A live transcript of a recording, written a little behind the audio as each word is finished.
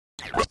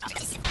Hello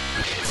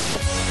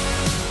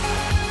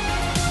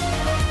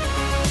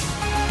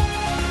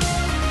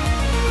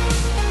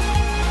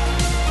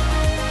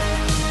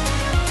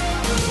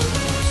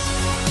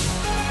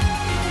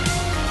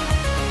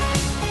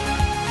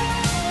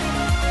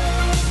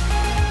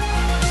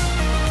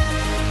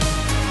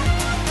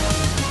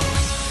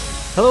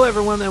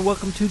everyone and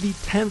welcome to the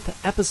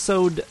 10th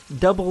episode,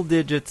 double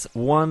digits,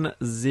 10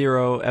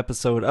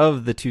 episode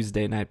of the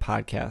Tuesday Night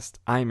Podcast.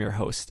 I'm your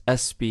host,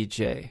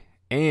 SBJ,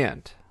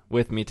 and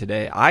with me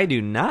today, I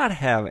do not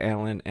have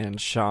Alan and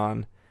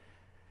Sean,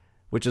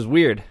 which is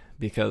weird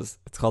because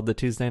it's called the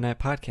Tuesday Night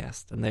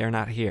Podcast and they are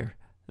not here.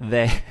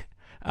 They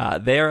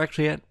are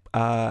actually at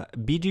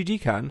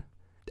BGGCon.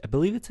 I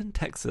believe it's in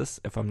Texas,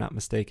 if I'm not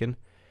mistaken.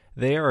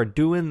 They are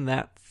doing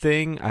that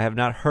thing. I have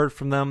not heard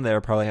from them. They're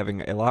probably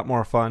having a lot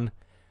more fun.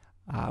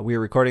 We are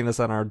recording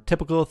this on our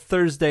typical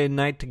Thursday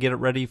night to get it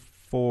ready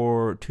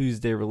for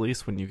Tuesday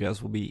release when you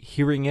guys will be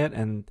hearing it,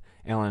 and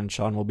Alan and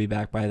Sean will be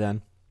back by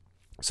then.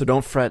 So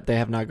don't fret, they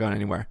have not gone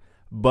anywhere.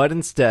 But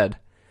instead,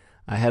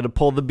 I had to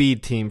pull the B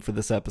team for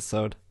this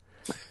episode.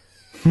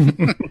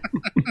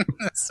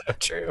 That's so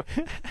true.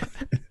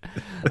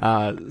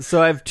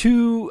 So I have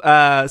two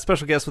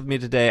special guests with me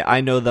today. I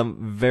know them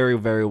very,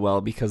 very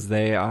well because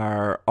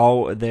they're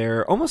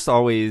almost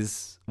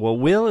always. Well,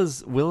 Will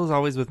is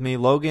always with me.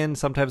 Logan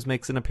sometimes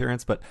makes an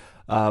appearance, but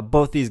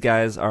both these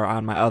guys are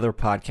on my other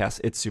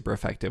podcast, It's Super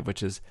Effective,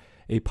 which is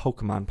a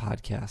Pokemon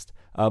podcast.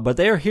 But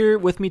they are here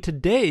with me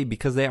today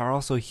because they are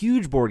also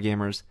huge board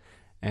gamers,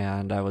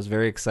 and I was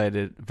very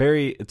excited.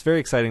 It's very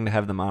exciting to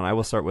have them on. I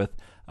will start with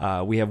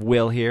we have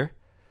Will here.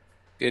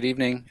 Good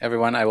evening,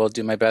 everyone. I will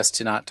do my best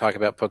to not talk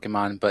about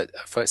Pokemon, but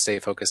stay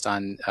focused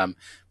on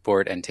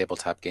board and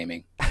tabletop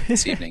gaming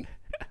this evening.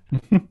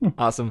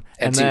 Awesome.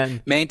 And to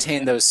then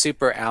maintain those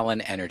super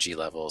Alan energy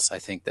levels. I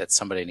think that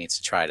somebody needs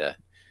to try to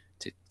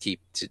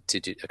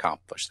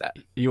accomplish that.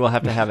 You will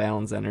have to have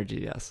Alan's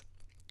energy, yes.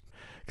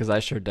 Because I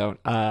sure don't.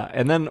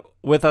 And then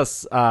with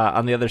us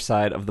on the other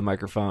side of the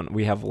microphone,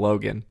 we have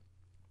Logan.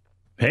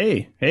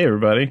 Hey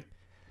everybody.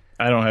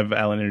 I don't have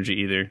Alan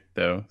energy either,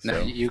 though. So. No,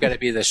 you got to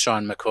be the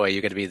Sean McCoy.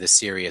 You got to be the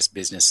serious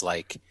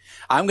business-like.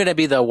 I'm going to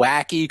be the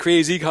wacky,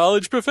 crazy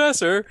college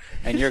professor,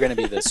 and you're going to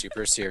be the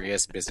super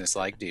serious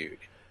business-like dude.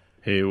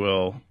 Hey,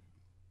 Will.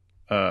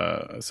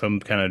 Some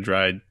kind of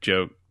dry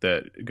joke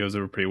that goes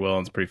over pretty well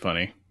and it's pretty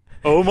funny.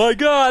 Oh my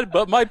God!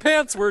 But my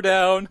pants were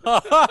down.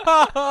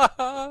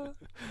 I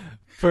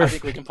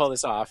think we can pull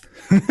this off.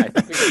 I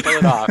think we can pull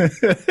it off.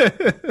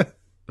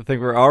 I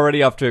think we're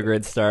already off to a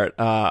great start.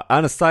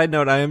 On a side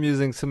note, I am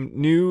using some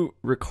new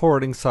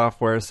recording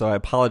software, so I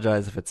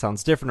apologize if it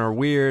sounds different or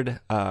weird.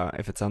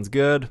 If it sounds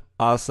good,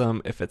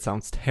 awesome. If it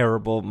sounds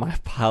terrible, my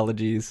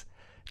apologies.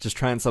 Just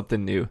trying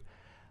something new.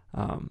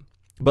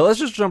 But let's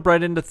just jump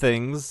right into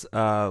things.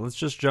 Let's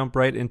just jump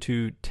right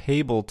into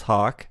table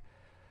talk.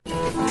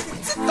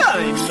 It's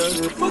time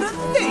for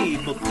a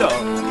table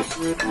talk.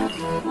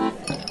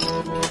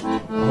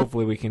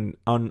 Hopefully we can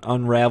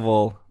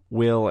unravel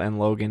Will and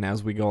Logan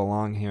as we go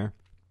along here.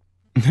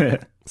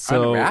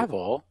 So,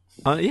 unravel?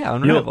 Yeah,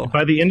 unravel.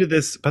 By the end of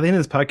this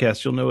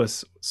podcast, you'll know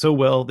us so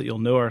well that you'll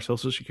know our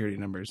social security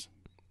numbers.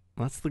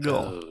 That's the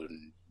goal.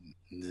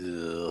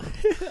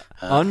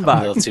 I'm a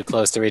little too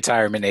close to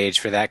retirement age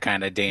for that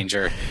kind of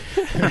danger.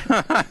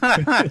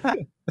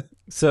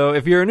 So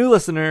if you're a new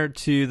listener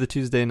to the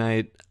Tuesday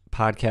Night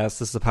Podcast,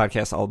 this is a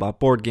podcast all about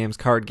board games,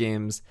 card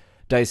games,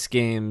 dice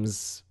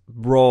games,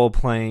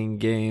 role-playing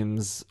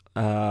games,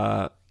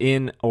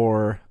 in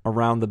or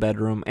around the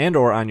bedroom and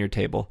or on your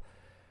table.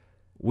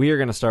 We are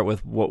going to start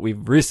with what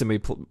we've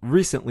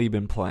recently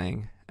been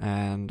playing,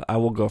 and I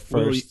will go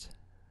first.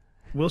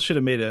 Will should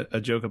have made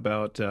a joke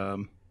about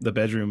the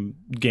bedroom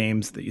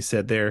games that you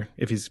said there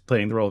if he's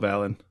playing the role of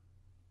Alan.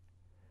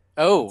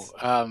 Oh,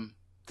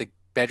 the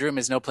bedroom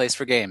is no place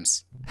for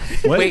games.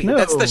 What? Wait, no.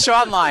 That's the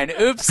Sean line.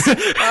 Oops.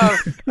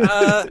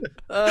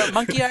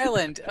 Monkey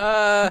Island.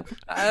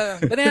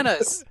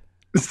 Bananas.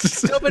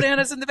 No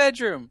bananas in the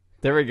bedroom.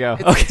 There we go.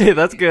 Okay,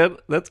 that's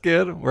good. That's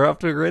good. We're off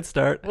to a great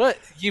start. What?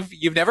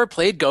 You've never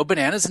played Go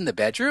Bananas in the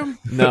Bedroom?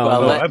 No.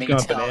 Well, let I've me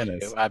got tell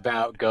bananas. you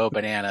about Go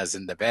Bananas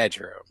in the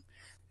Bedroom.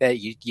 That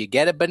you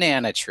get a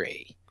banana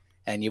tree,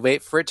 and you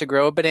wait for it to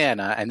grow a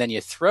banana, and then you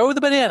throw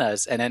the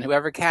bananas, and then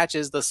whoever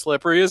catches the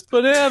slipperiest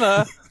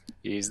banana,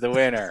 he's the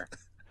winner.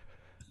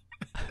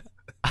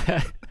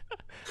 I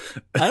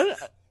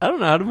don't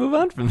know how to move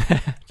on from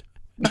that.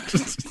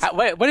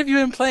 What have you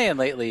been playing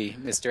lately,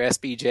 Mr.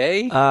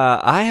 SBJ?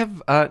 I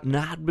have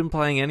not been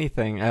playing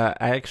anything.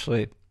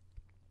 I've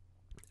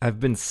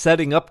been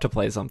setting up to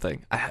play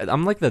something.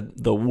 I'm like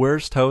the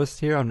worst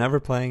host here. I'm never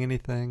playing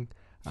anything.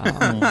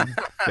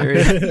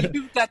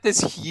 You've got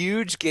this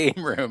huge game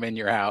room in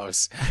your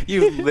house.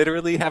 You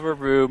literally have a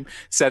room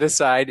set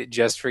aside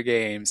just for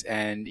games,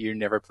 and you're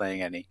never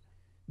playing any.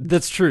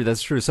 That's true.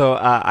 So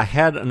I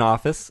had an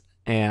office,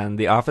 and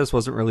the office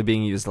wasn't really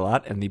being used a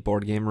lot, and the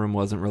board game room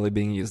wasn't really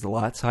being used a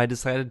lot. So I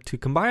decided to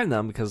combine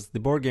them because the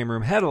board game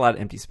room had a lot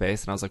of empty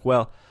space, and I was like,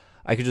 well,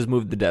 I could just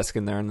move the desk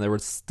in there, and there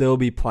would still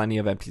be plenty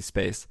of empty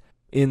space.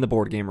 in the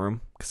board game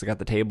room because I got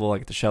the table, I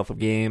got the shelf of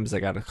games, I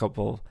got a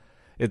couple.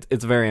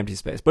 It's a very empty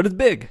space, but it's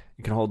big.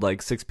 It can hold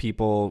like 6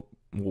 people.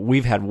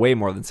 We've had way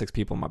more than 6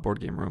 people in my board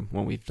game room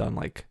when we've done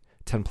like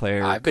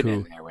 10-player. I've been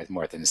in there with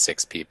more than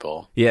 6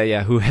 people.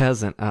 Yeah. Who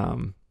hasn't?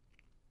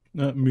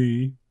 Not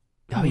me.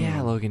 Oh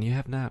yeah, Logan, you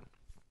have not.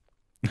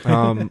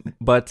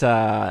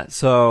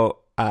 So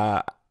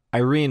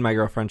Irene, my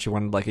girlfriend, she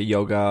wanted like a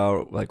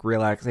yoga, like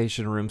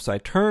relaxation room. So I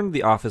turned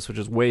the office, which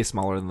is way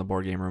smaller than the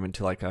board game room,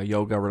 into like a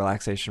yoga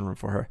relaxation room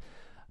for her.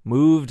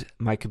 Moved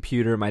my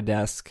computer, my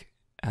desk,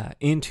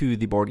 into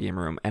the board game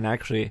room, and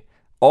actually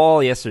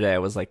all yesterday I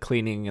was like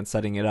cleaning and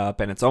setting it up,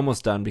 and it's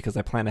almost done because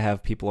I plan to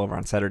have people over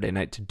on Saturday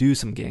night to do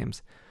some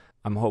games.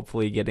 I'm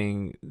hopefully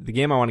getting the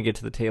game I want to get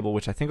to the table,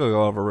 which I think will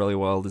go over really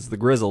well, is the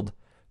Grizzled,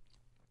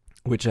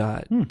 which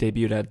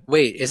debuted at...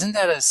 Wait, isn't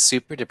that a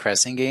super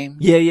depressing game?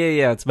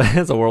 Yeah.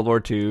 It's a World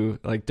War II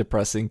like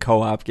depressing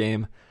co-op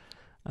game.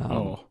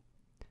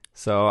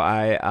 So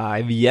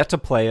I've yet to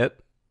play it.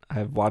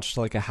 I've watched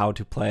like a how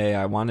to play.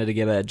 I wanted to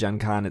get it at Gen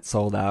Con. It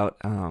sold out.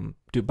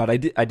 But I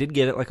did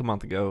get it like a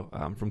month ago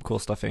from Cool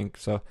Stuff Inc.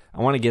 So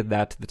I want to get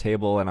that to the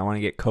table, and I want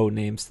to get code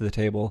names to the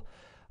table,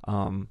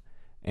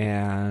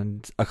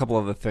 and a couple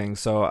other things.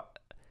 So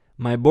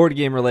my board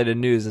game related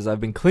news is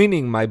I've been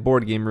cleaning my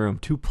board game room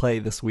to play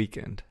this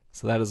weekend.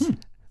 So that is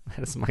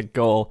my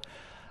goal.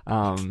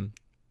 Will,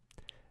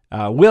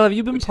 have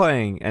you been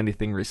playing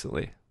anything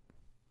recently?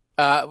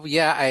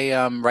 Yeah,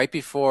 I right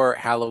before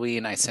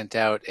Halloween, I sent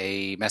out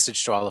a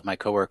message to all of my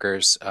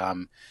coworkers,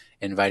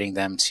 inviting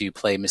them to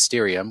play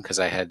Mysterium because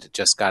I had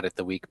just got it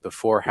the week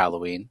before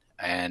Halloween,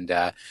 and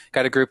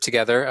got a group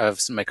together of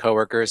some of my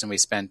coworkers, and we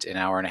spent an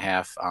hour and a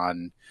half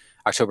on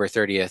October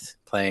 30th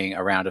playing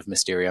a round of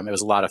Mysterium. It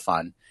was a lot of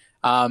fun.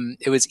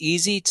 It was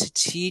easy to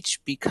teach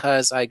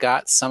because I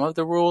got some of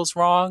the rules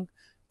wrong,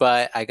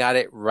 but I got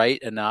it right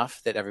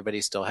enough that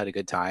everybody still had a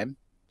good time.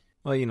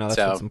 Well, that's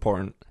what's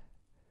important.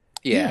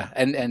 Yeah.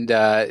 And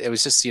it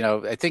was just,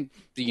 I think,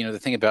 the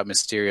thing about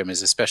Mysterium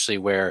is especially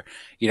where,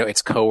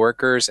 it's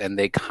coworkers and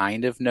they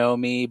kind of know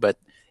me, but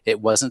it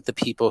wasn't the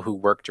people who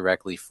work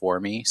directly for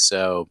me.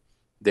 So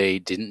they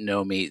didn't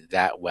know me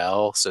that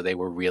well. So they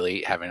were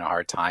really having a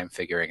hard time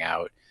figuring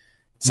out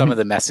some of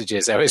the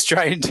messages I was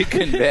trying to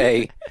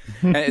convey.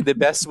 And the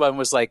best one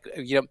was like,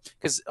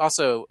 because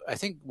also I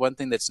think one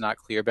thing that's not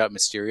clear about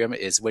Mysterium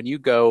is when you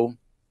go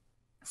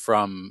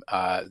from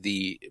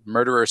the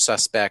murderer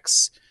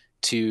suspects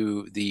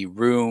to the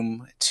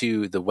room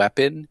to the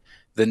weapon,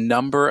 the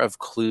number of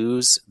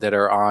clues that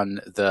are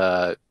on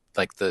the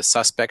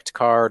suspect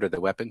card or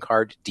the weapon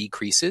card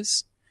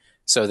decreases,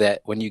 so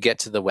that when you get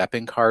to the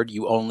weapon card,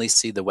 you only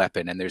see the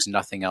weapon and there's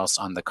nothing else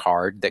on the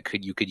card that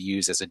you could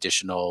use as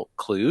additional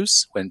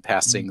clues when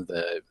passing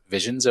the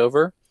visions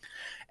over.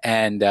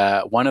 And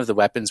one of the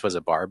weapons was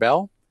a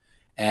barbell.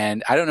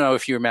 And I don't know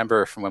if you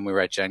remember from when we were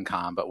at Gen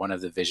Con, but one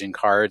of the vision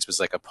cards was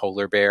like a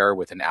polar bear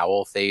with an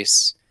owl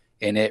face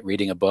in it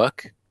reading a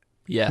book.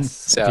 Yes,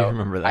 so I do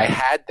remember that. I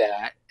had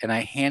that, and I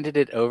handed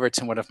it over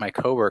to one of my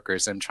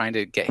coworkers. I'm trying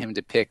to get him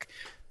to pick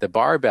the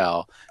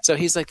barbell. So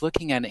he's like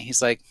looking at it.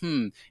 He's like,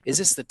 is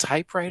this the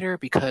typewriter?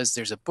 Because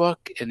there's a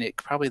book, and it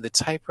probably the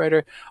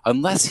typewriter,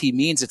 unless he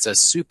means it's a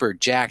super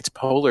jacked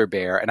polar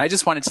bear. And I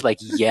just wanted to like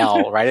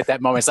yell right at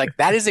that moment. It's like,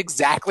 that is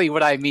exactly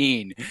what I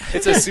mean.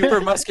 It's a super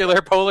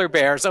muscular polar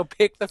bear. So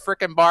pick the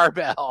frickin'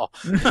 barbell.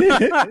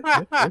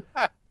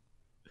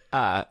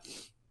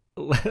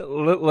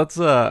 Let's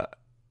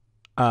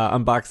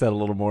unbox that a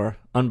little more.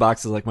 Unbox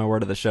is like my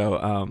word of the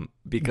show,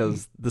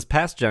 because this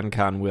past Gen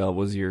Con, Will,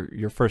 was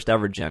your first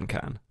ever Gen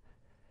Con.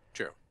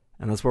 True.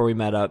 And that's where we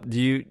met up.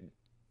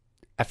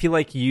 I feel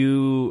like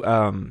you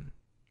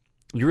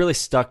really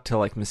stuck to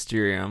like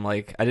Mysterium.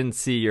 Like I didn't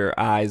see your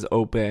eyes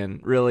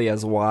open really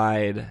as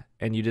wide,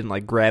 and you didn't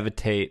like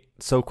gravitate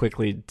so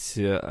quickly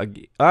to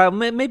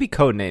maybe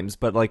code names,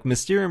 but like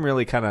Mysterium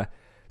really kind of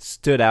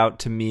stood out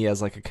to me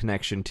as like a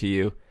connection to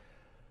you.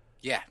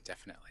 Yeah,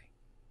 definitely.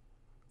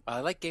 I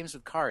like games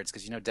with cards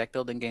because, deck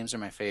building games are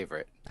my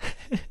favorite.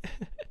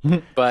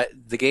 But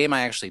the game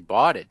I actually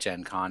bought at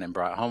Gen Con and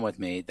brought home with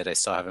me that I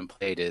still haven't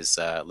played is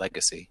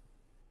Legacy.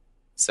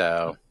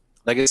 So,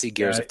 Legacy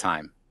Gears of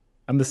Time.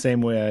 I'm the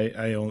same way.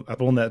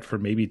 I've owned that for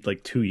maybe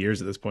like 2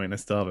 years at this point. I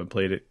still haven't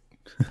played it.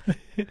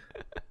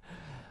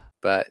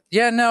 But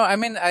yeah, no, I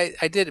mean,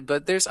 I did,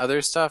 but there's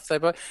other stuff that I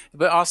bought.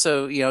 But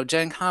also,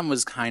 Gen Con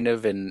was kind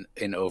of an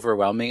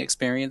overwhelming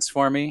experience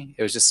for me.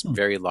 It was just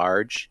very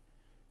large.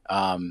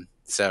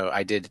 So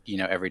I did,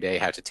 every day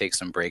have to take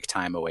some break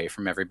time away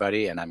from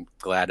everybody. And I'm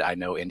glad I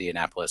know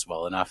Indianapolis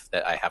well enough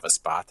that I have a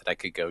spot that I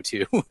could go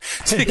to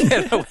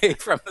get away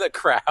from the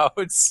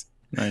crowds.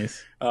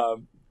 Nice.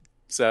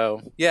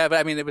 So, yeah, but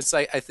I mean, it was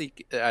like, I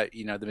think,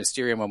 the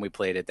Mysterium, when we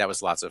played it, that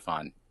was lots of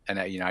fun. And,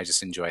 I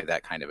just enjoy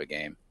that kind of a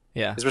game.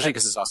 Yeah. Especially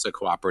because it's also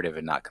cooperative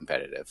and not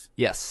competitive.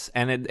 Yes,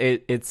 and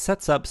it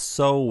sets up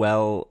so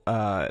well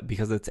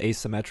because it's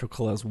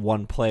asymmetrical as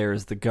one player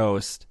is the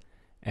ghost,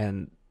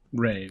 and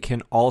right.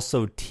 can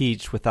also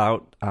teach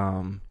without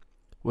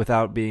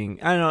being,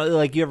 I don't know,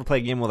 like you ever play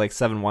a game with like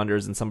Seven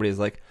Wonders and somebody's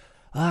like,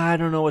 I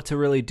don't know what to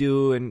really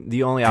do, and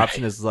the only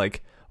option is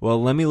like,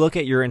 well, let me look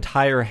at your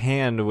entire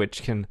hand,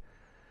 which can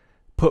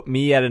put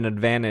me at an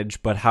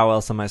advantage, but how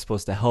else am I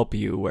supposed to help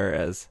you?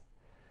 Whereas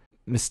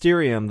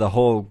Mysterium, the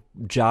whole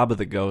job of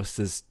the ghost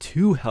is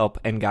to help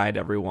and guide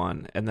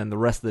everyone, and then the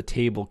rest of the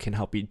table can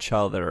help each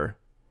other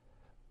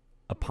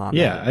upon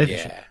that.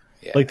 Yeah.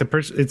 Like the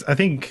person, it's I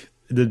think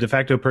the de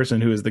facto person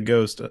who is the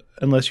ghost,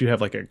 unless you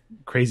have like a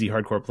crazy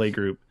hardcore play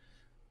group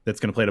that's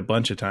going to play it a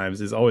bunch of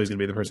times, is always going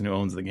to be the person who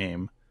owns the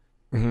game.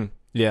 Mm-hmm.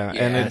 Yeah,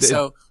 and it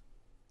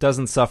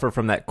doesn't suffer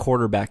from that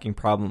quarterbacking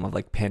problem of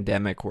like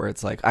Pandemic, where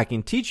it's like, I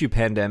can teach you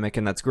Pandemic,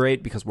 and that's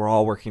great because we're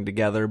all working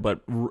together,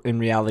 but in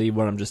reality,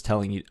 what I'm just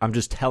telling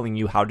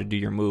you how to do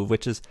your move,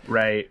 which is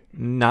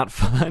not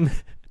fun.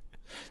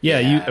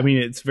 Yeah, I mean,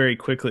 it's very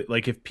quickly,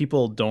 like, if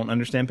people don't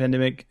understand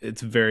Pandemic,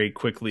 it's very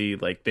quickly,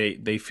 like,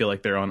 they feel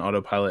like they're on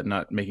autopilot,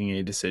 not making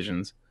any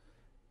decisions.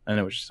 I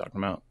know what you're talking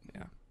about.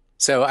 Yeah.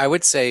 So I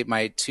would say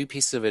my two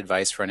pieces of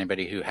advice for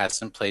anybody who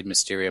hasn't played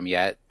Mysterium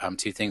yet,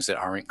 two things that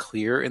aren't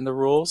clear in the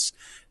rules.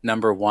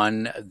 Number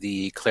one,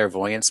 the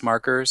clairvoyance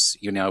markers,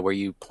 where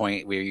you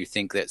point, where you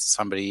think that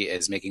somebody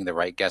is making the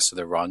right guess or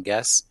the wrong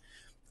guess.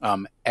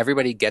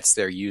 Everybody gets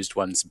their used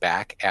ones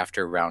back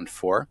after round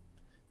 4.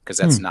 Because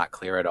that's not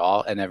clear at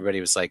all. And everybody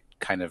was like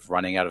kind of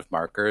running out of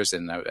markers,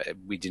 and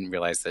we didn't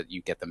realize that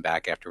you get them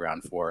back after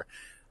round 4.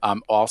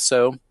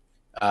 Also,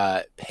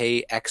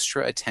 pay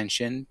extra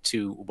attention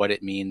to what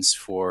it means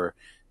for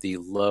the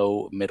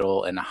low,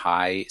 middle, and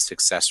high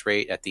success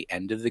rate at the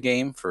end of the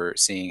game for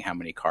seeing how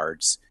many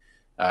cards,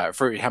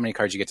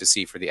 you get to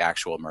see for the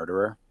actual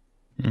murderer.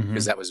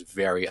 Because that was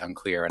very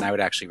unclear. And I would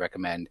actually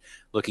recommend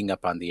looking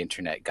up on the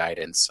internet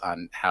guidance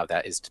on how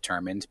that is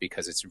determined,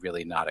 because it's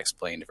really not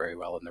explained very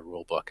well in the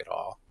rule book at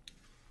all.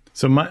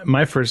 So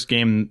my first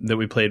game that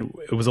we played,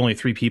 it was only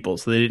 3 people,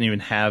 so they didn't even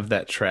have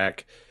that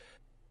track.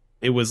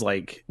 It was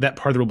like, that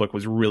part of the rule book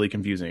was really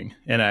confusing.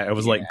 And I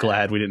was like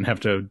glad we didn't have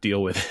to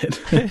deal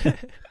with it.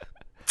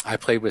 I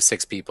played with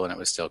 6 people and it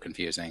was still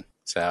confusing.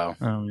 So,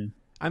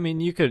 I mean,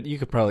 you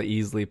could probably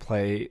easily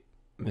play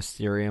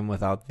Mysterium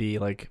without the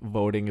like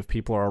voting if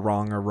people are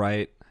wrong or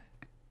right.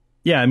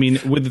 Yeah, I mean,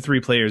 with the 3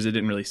 players, it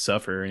didn't really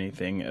suffer or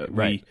anything.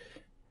 Right.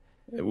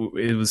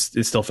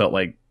 It still felt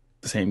like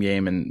the same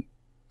game, and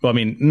well, I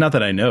mean, not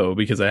that I know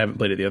because I haven't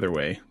played it the other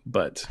way,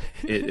 but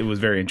it was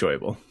very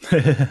enjoyable.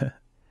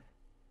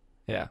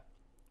 Yeah,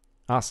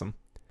 awesome.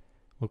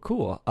 Well,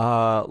 cool.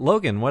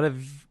 Logan, what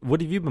have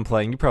you been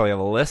playing? You probably have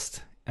a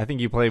list. I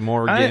think you play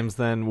more games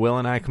than Will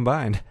and I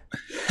combined.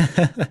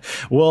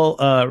 Well,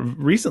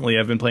 recently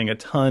I've been playing a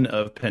ton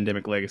of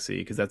Pandemic Legacy,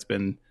 because that's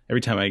been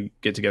every time I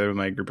get together with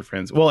my group of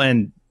friends. Well,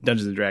 and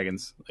Dungeons and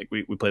Dragons, like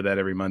we play that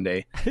every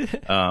Monday.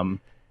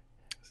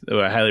 So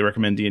I highly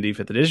recommend D&D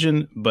 5th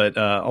edition, but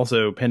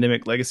also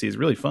Pandemic Legacy is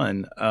really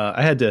fun.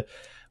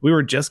 We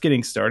were just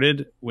getting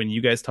started when you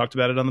guys talked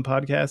about it on the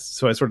podcast,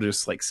 so I sort of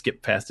just like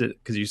skipped past it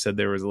because you said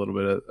there was a little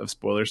bit of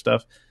spoiler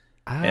stuff.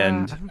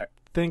 And I don't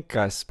think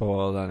I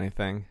spoiled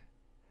anything.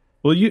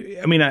 Well,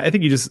 I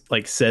think you just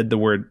like said the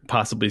word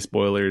possibly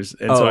spoilers,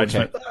 and so I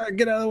just went,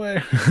 get out of the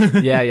way.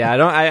 yeah.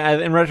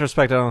 I in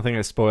retrospect, I don't think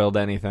I spoiled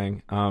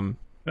anything.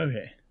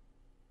 Okay.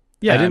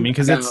 Yeah, I mean,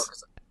 because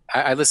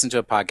I listened to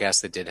a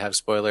podcast that did have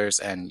spoilers,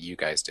 and you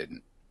guys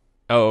didn't.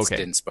 Oh, okay.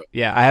 Didn't spoil.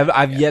 Yeah,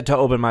 I've yet to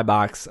open my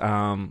box.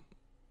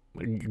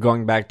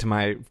 Going back to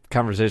my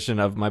conversation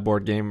of my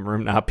board game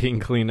room not being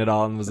clean at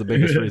all, and was the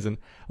biggest reason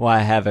why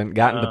I haven't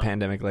gotten to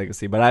Pandemic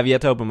Legacy. But I've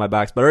yet to open my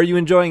box. But are you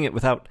enjoying it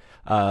without?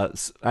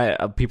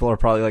 People are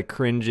probably like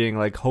cringing,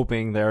 like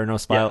hoping there are no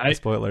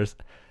spoilers.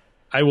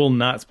 I will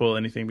not spoil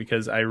anything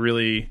because I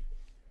really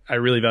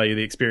value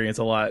the experience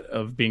a lot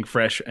of being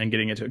fresh and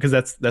getting into it,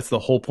 because that's the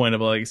whole point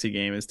of a legacy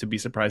game, is to be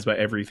surprised by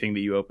everything that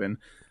you open.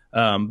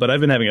 But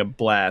I've been having a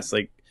blast.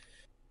 Like,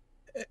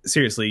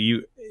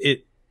 seriously,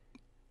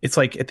 it's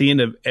like at the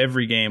end of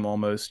every game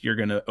almost, you're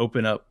going to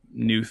open up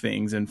new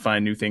things and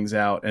find new things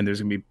out, and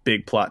there's going to be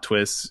big plot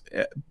twists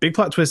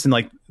in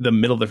like the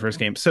middle of the first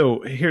game.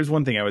 So here's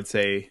one thing I would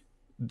say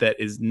that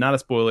is not a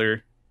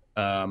spoiler,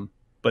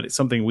 but it's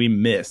something we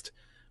missed,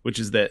 which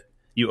is that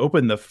you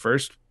open the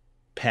first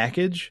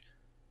package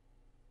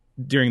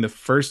during the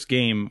first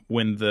game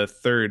when the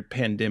third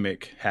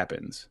pandemic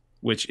happens,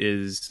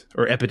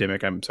 or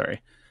epidemic, I'm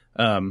sorry,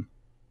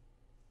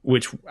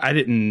 which I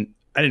didn't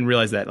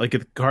realize that. Like,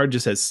 if the card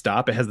just says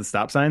stop, it has the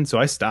stop sign. So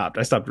I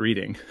stopped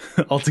reading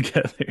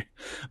altogether.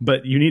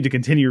 But you need to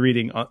continue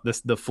reading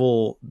the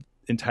full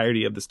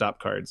entirety of the stop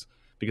cards,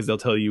 because they'll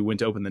tell you when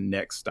to open the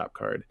next stop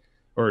card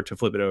or to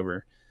flip it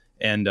over.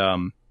 And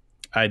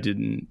I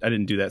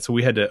didn't do that. So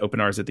we had to open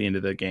ours at the end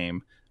of the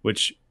game,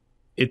 which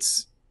it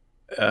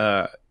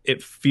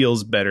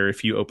feels better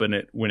if you open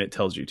it when it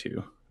tells you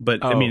to.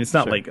 But I mean, it's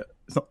not like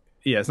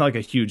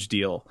a huge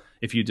deal.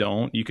 If you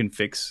don't, you can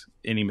fix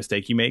any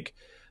mistake you make.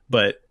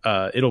 But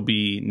it'll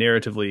be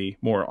narratively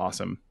more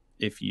awesome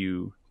if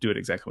you do it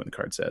exactly what the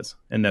card says.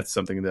 And that's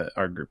something that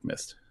our group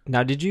missed.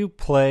 Now, did you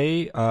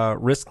play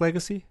Risk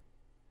Legacy?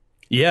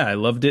 Yeah, I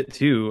loved it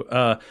too.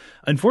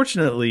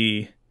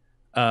 Unfortunately,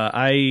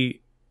 I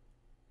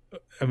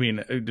I mean,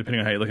 depending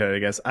on how you look at it, I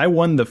guess I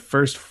won the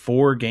first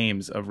 4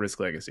 games of Risk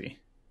Legacy,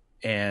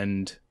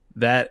 and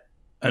that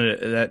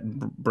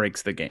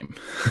breaks the game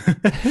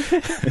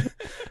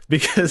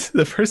because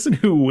the person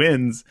who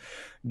wins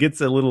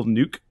gets a little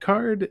nuke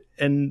card,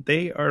 and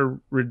they are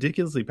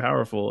ridiculously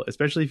powerful.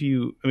 Especially if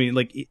you, I mean,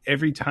 like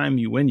every time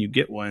you win, you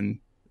get one.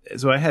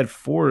 So I had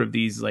 4 of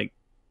these, like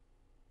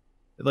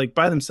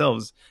by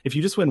themselves. If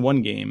you just win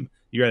one game,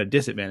 you're at a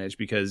disadvantage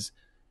because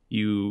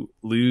you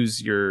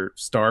lose your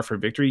star for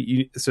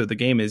victory. So the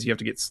game is you have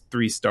to get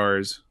 3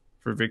 stars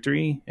for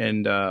victory,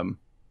 and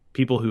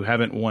people who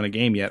haven't won a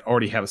game yet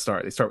already have a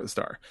star. They start with a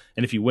star,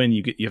 and if you win,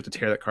 you have to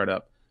tear that card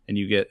up, and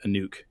you get a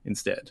nuke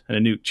instead. And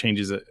a nuke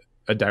changes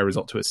a die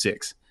result to a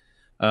 6.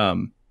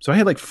 So I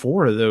had like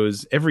 4 of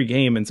those every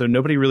game, and so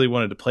nobody really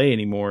wanted to play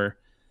anymore.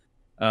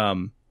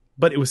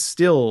 But it was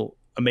still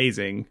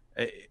amazing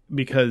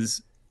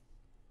because,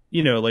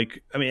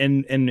 like, I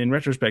mean, and in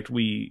retrospect,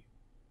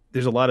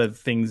 there's a lot of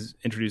things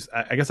introduced.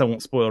 I guess I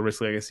won't spoil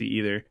Risk Legacy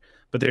either,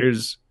 but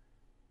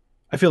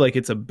I feel like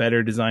it's a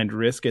better designed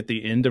Risk at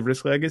the end of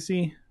Risk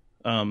Legacy,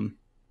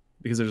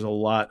 because there's a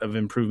lot of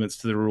improvements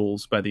to the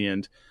rules by the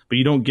end. But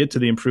you don't get to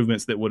the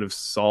improvements that would have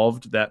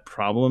solved that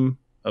problem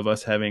of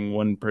us having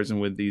one person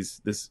with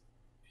this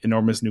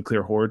enormous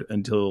nuclear horde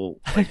until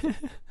like,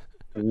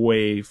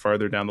 way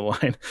farther down the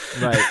line.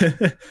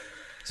 Right.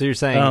 So you're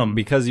saying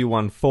because you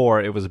won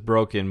 4, it was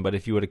broken, but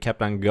if you would have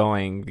kept on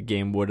going, the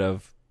game would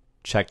have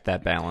checked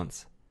that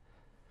balance.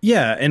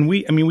 Yeah, and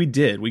we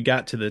did. We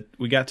got to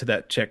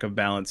that check of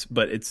balance,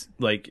 but it's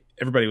like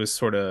everybody was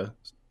sort of,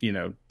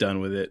 done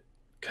with it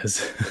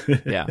cuz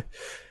yeah.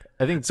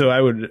 I think so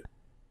I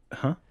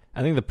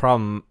think the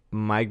problem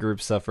my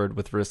group suffered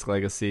with Risk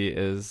Legacy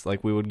is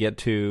like we would get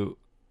to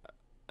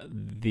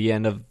the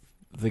end of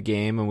the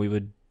game and we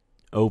would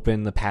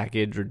open the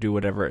package or do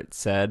whatever it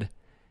said,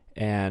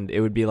 and it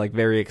would be like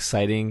very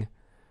exciting,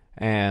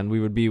 and we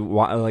would be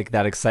like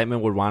that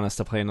excitement would want us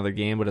to play another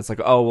game, but it's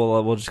like, oh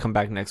well, we'll just come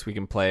back next week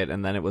and play it.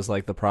 And then it was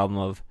like the problem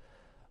of,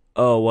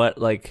 oh,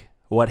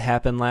 what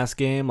happened last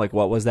game, like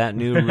what was that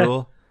new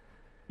rule?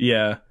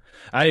 Yeah,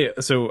 I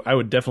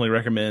would definitely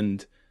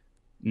recommend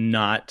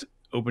not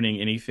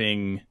opening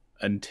anything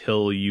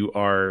until you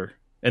are,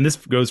 and this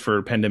goes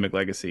for Pandemic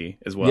Legacy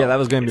as well. Yeah, that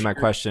was going to be my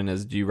question,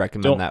 is do you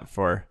recommend that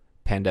for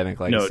Pandemic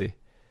Legacy?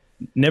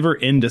 No, never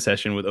end a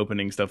session with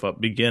opening stuff up.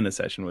 Begin a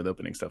session with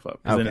opening stuff up,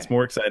 because then it's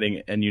more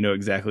exciting and you know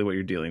exactly what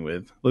you're dealing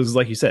with.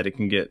 Like you said, it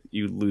can get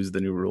you lose the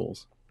new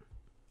rules.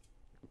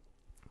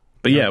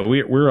 But yeah,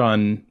 we're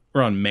on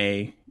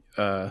May,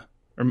 or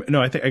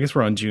no, I guess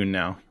we're on June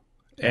now,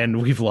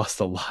 and we've lost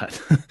a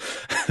lot.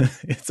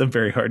 It's a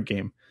very hard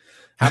game.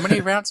 How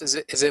many rounds is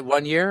it? Is it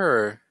 1 year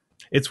or?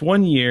 It's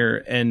 1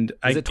 year, and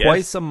is it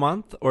twice a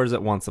month or is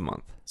it once a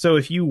month? So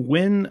if you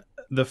win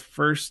the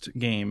first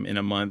game in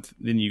a month,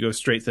 then you go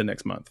straight to the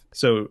next month.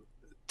 So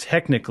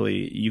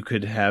technically, you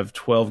could have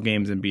 12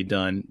 games and be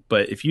done.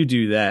 But if you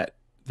do that,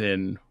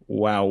 then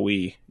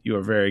wowee, you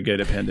are very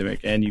good at Pandemic,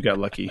 and you got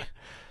lucky.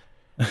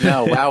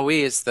 No,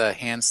 wowee is the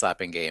hand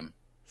slapping game.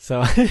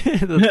 So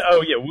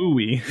oh yeah,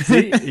 woo-wee.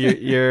 See,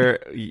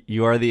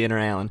 you are the inner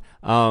Alan.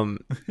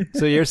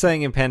 So you're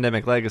saying in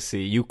Pandemic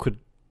Legacy you could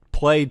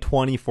play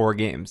 24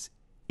 games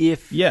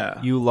if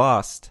you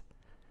lost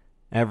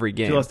every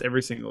game. If you lost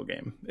every single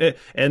game.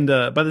 And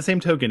by the same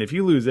token, if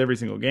you lose every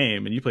single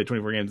game and you play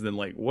 24 games, then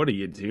like, what are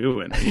you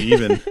doing? Are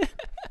you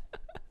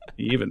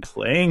even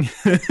playing?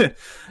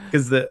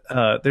 Because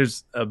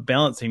there's a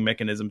balancing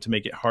mechanism to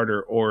make it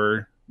harder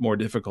or more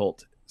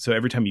difficult. So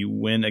every time you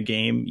win a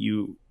game,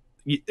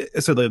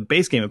 so the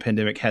base game of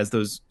Pandemic has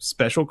those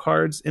special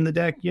cards in the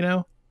deck,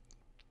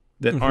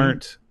 that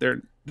aren't,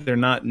 they're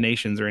not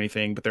nations or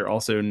anything, but they're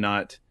also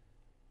not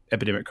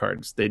epidemic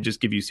cards. They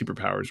just give you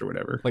superpowers or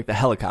whatever. Like the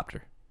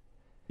helicopter.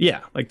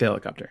 Yeah, like the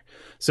helicopter.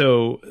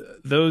 So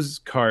those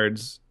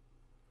cards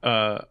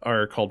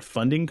are called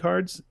funding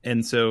cards.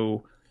 And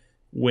so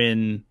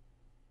when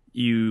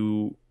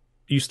you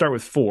start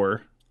with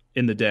 4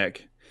 in the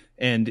deck,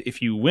 and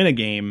if you win a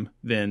game,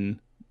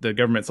 then the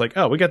government's like,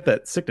 oh, we got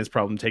that sickness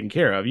problem taken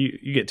care of.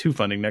 You get 2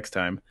 funding next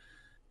time.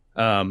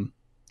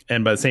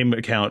 And by the same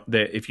account,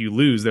 that if you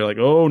lose, they're like,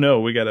 oh no,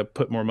 we got to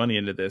put more money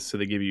into this. So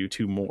they give you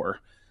 2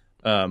 more.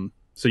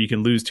 So you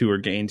can lose 2 or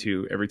gain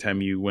 2 every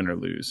time you win or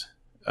lose.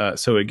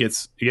 So it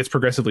gets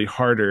progressively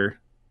harder.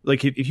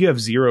 Like if you have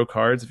 0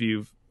 cards, if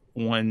you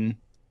won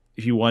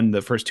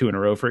the first 2 in a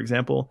row, for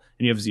example,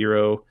 and you have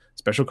 0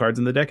 special cards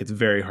in the deck, it's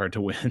very hard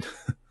to win.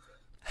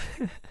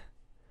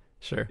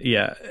 Sure.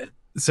 Yeah.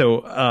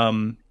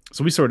 So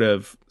we sort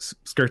of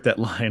skirt that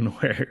line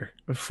where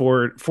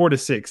 4 to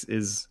 6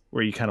 is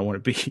where you kind of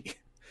want to be,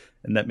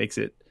 and that makes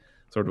it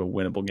sort of a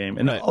winnable game.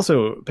 And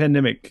also,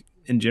 Pandemic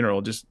in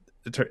general, just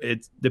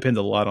it depends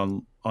a lot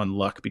on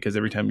luck, because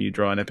every time you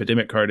draw an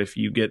epidemic card, if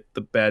you get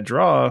the bad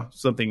draw,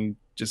 something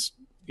just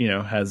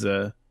has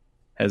a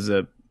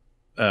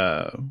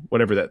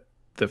whatever that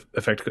the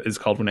effect is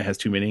called when it has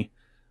too many.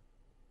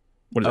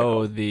 What is it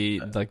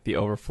called? The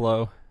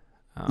overflow.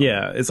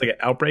 Yeah, it's like an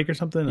outbreak or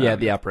something. Yeah,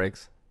 the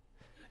outbreaks.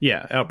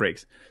 Yeah,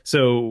 outbreaks.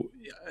 So,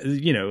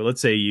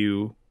 let's say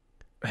you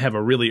have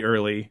a really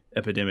early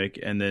epidemic,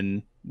 and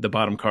then the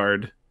bottom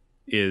card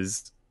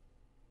is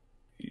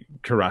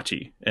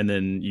Karachi, and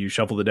then you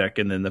shuffle the deck,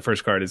 and then the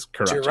first card is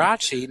Karachi.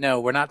 Jirachi? No,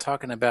 we're not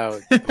talking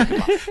about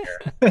Pokemon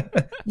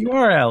here. You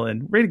are,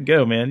 Alan. Way to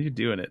go, man. You're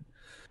doing it.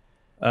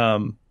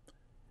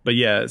 But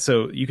yeah,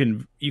 so you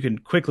can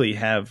quickly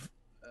have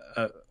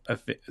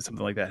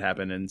something like that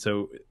happen, and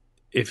so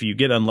if you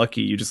get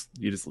unlucky, you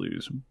just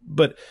lose.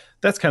 But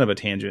that's kind of a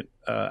tangent.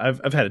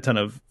 I've had a ton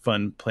of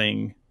fun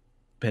playing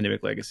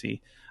Pandemic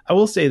Legacy. I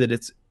will say that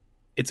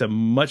it's a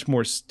much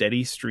more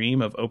steady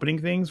stream of opening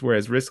things,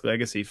 whereas Risk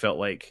Legacy felt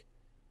like,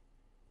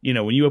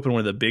 when you open one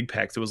of the big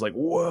packs, it was like,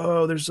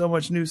 whoa, there's so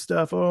much new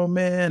stuff. Oh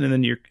man. And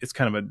then it's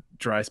kind of a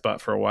dry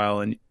spot for a while.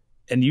 And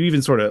you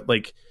even sort of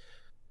like,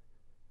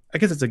 I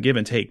guess it's a give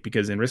and take,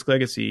 because in Risk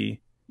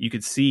Legacy, you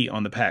could see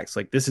on the packs,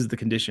 like, this is the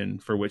condition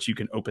for which you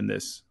can open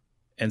this.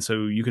 And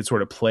so you could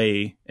sort of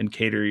play and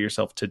cater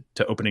yourself to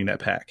opening that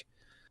pack.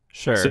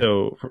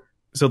 Sure.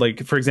 So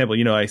like, for example,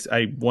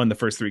 I won the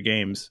first 3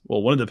 games.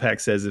 Well, one of the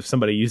packs says if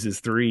somebody uses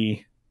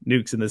 3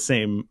 nukes in the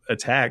same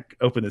attack,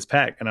 open this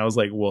pack. And I was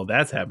like, well,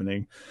 that's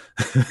happening.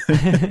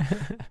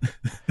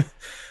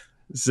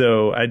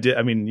 So I did.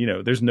 I mean,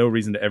 there's no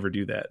reason to ever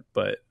do that,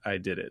 but I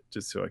did it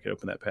just so I could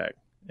open that pack,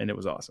 and it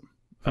was awesome.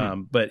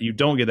 But you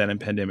don't get that in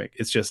Pandemic.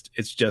 It's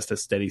just a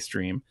steady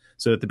stream.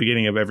 So at the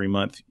beginning of every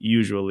month,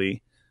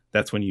 usually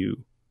that's when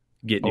you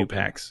get new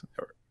packs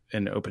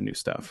and open new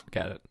stuff.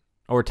 Got it.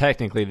 Or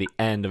technically the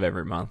end of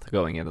every month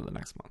going into the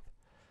next month.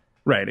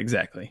 Right,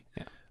 exactly.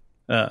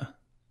 Yeah.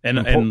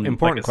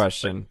 Important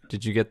question.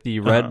 Did you get the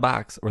red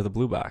box or the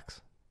blue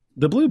box?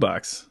 The blue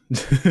box.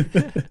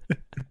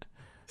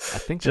 I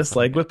think just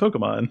like with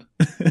Pokemon.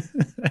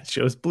 I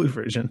chose blue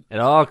version. It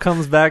all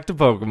comes back to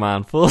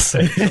Pokemon, full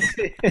circle.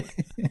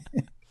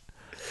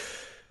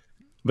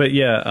 But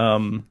yeah,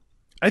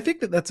 I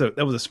think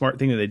that was a smart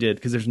thing that they did,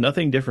 because there's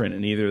nothing different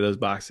in either of those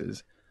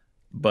boxes.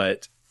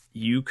 But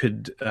you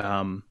could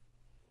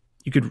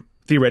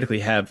theoretically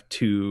have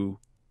 2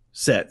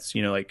 sets.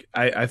 Like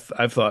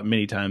I've thought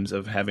many times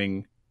of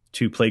having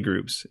 2 play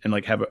groups, and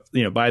like have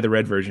buy the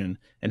red version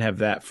and have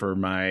that for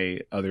my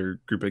other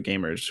group of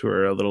gamers who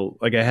are a little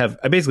like, I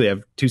basically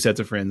have 2 sets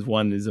of friends.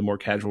 One is a more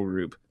casual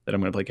group that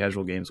I'm going to play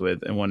casual games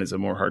with, and one is a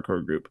more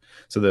hardcore group.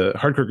 So the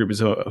hardcore group is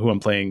who I'm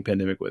playing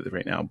Pandemic with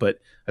right now. But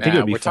I think it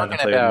would be fun to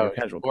play with more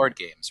casual board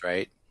games,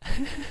 right?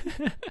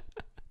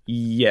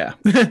 Yeah.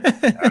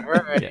 All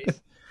right.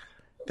 Yes.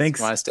 Thanks.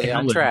 Want to stay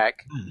on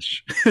track?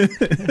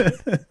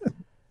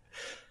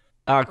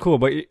 Cool.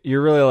 But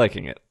you're really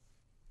liking it.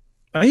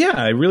 Yeah,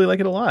 I really like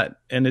it a lot,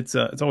 and it's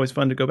always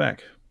fun to go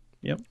back.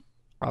 Yep.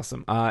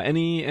 Awesome.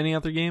 Any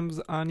other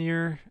games on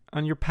your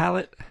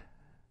palette?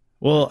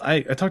 Well,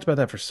 I talked about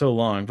that for so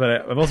long,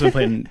 but I've also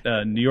been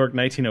playing New York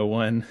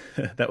 1901.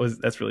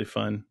 That's really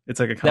fun. It's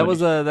like a comedy.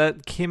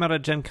 That came out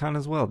at Gen Con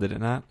as well, did it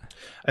not?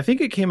 I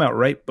think it came out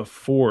right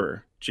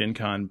before Gen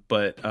Con,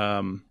 but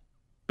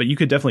you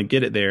could definitely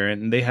get it there,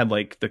 and they had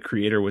like the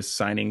creator was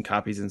signing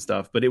copies and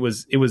stuff, but it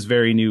was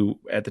very new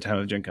at the time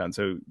of Gen Con,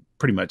 so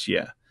pretty much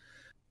yeah.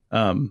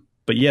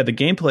 But yeah, the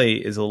gameplay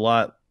is a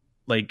lot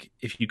like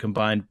if you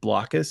combine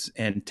Blockus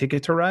and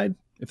Ticket to Ride,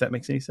 if that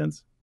makes any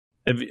sense.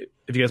 Have you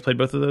guys played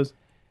both of those?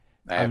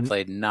 I have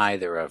played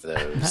neither of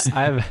those.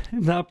 I've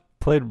not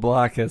played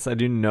Blockus. I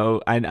do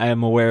know I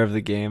am aware of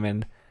the game,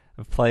 and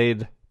I've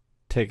played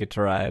Ticket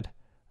to Ride.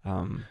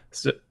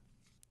 So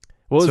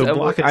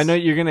Blockus, I know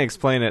you're going to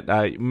explain it.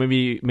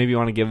 Maybe you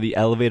want to give the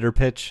elevator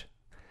pitch.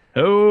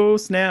 Oh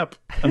snap!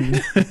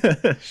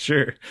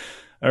 Sure.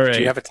 All right. Do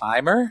you have a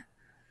timer?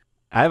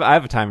 I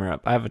have a timer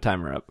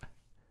up.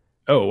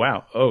 Oh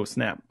wow! Oh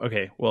snap!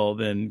 Okay, well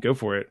then go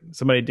for it.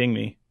 Somebody ding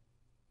me.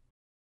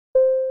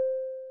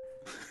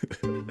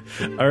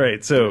 All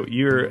right, so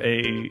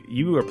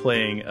you are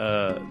playing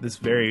this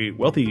very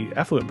wealthy,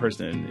 affluent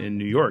person in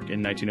New York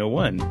in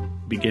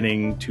 1901,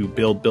 beginning to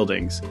build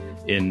buildings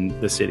in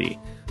the city.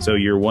 So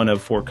you're one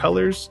of 4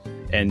 colors,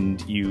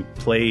 and you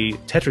play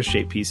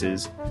Tetris-shaped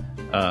pieces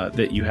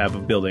that you have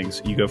of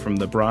buildings. You go from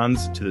the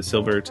bronze to the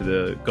silver to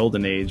the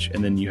golden age,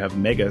 and then you have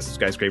mega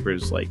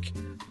skyscrapers like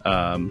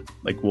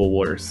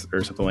Woolworth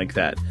or something like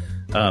that.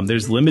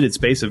 There's limited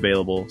space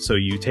available, so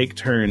you take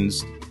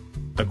turns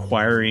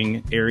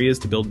acquiring areas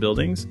to build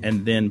buildings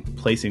and then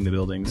placing the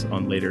buildings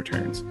on later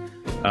turns.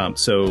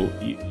 So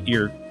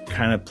you're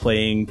kind of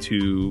playing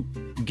to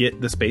get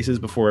the spaces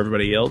before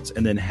everybody else,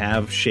 and then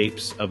have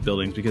shapes of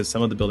buildings, because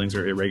some of the buildings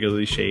are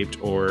irregularly shaped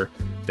or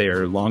they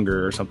are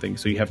longer or something.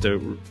 So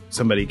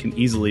somebody can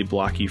easily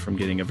block you from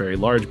getting a very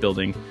large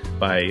building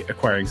by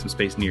acquiring some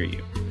space near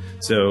you.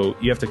 So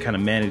you have to kind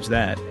of manage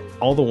that.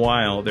 All the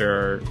while, there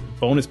are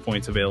bonus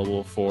points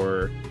available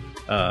for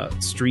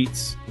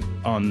streets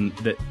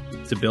to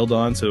build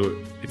on. So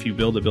if you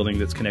build a building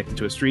that's connected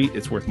to a street,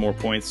 it's worth more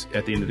points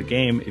at the end of the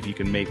game if you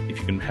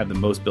can have the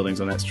most buildings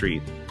on that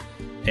street.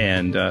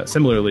 And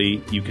similarly,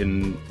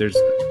 there's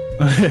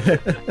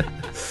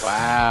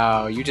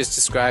Wow, you just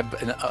described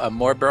a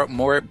more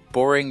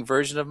boring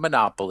version of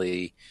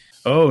Monopoly.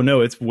 Oh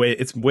no, it's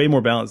way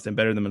more balanced and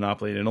better than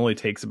Monopoly, and it only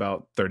takes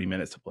about 30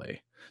 minutes to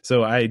play.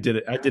 So I did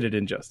it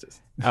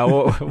injustice.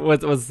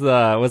 What's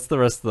the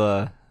rest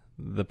of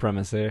the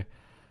premise here?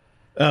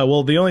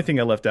 Well, the only thing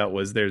I left out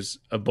was there's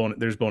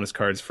bonus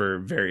cards for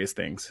various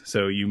things.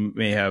 So you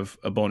may have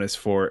a bonus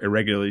for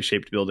irregularly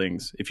shaped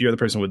buildings. If you're the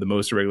person with the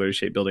most irregularly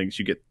shaped buildings,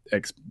 you get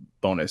X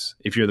bonus.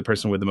 If you're the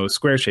person with the most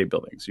square shaped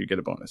buildings, you get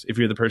a bonus. If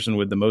you're the person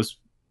with the most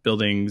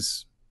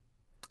buildings,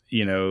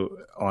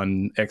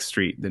 on X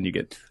street, then you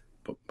get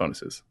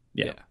bonuses.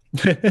 Yeah.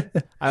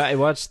 I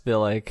watched the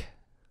like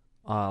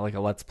a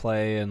Let's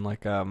Play and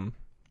like a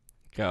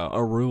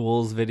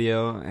rules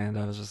video, and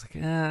I was just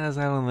like, I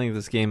don't think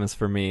this game is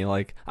for me.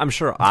 Like, I'm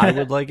sure I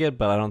would like it,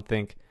 but I don't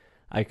think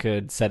I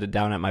could set it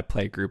down at my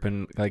play group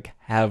and like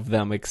have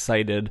them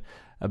excited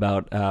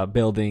about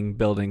building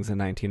buildings in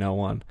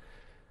 1901.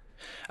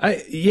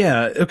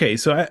 Okay.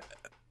 So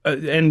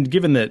and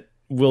given that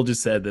Will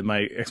just said that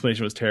my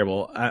explanation was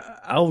terrible,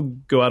 I'll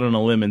go out on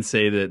a limb and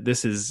say that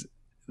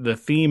the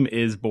theme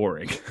is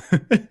boring.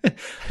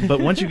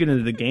 But once you get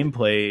into the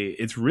gameplay,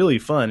 it's really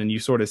fun, and you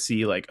sort of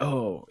see like,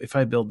 oh, if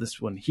I build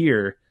this one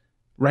here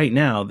right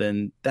now,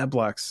 then that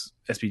blocks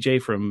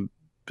SPJ from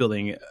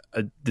building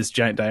this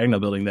giant diagonal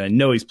building that I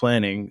know he's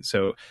planning.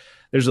 So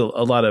there's a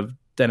lot of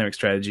dynamic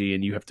strategy,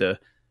 and you have to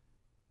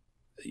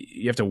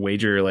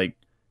wager, like,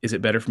 is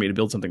it better for me to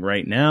build something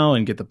right now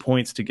and get the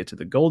points to get to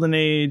the golden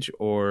age,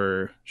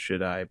 or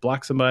should I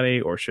block somebody,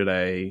 or should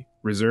I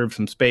reserve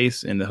some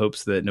space in the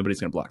hopes that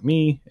nobody's going to block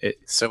me?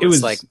 It's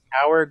like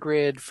Power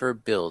Grid for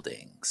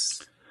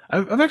buildings.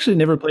 I've actually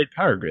never played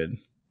Power Grid.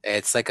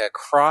 It's like a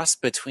cross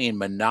between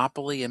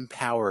Monopoly and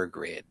Power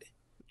Grid.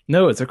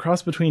 No, it's a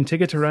cross between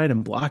Ticket to Ride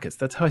and Blockets.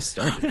 That's how I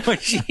started.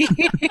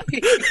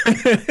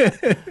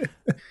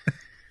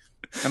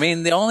 I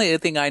mean, the only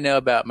thing I know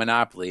about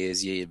Monopoly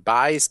is you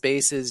buy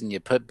spaces and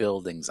you put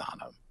buildings on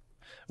them.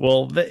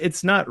 Well,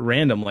 it's not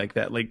random like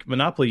that. Like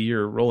Monopoly,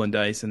 you're rolling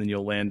dice and then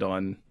you'll land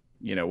on,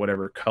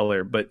 whatever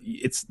color, but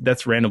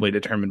that's randomly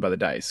determined by the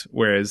dice.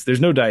 Whereas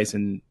there's no dice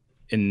in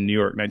New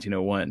York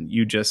 1901.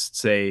 You just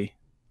say,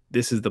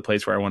 this is the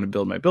place where I want to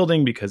build my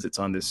building because it's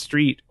on this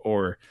street,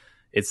 or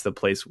it's the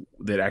place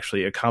that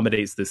actually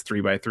accommodates this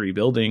 3x3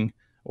 building,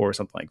 or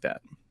something like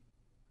that.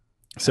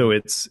 So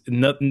it's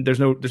nothing. There's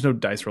no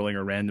dice rolling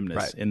or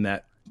randomness in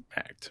that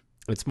act.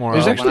 It's more.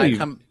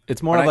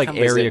 It's more like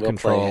area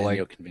control. Like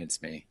you'll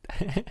convince me.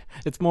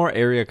 It's more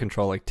area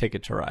control, like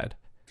Ticket to Ride.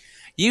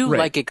 You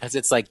like it because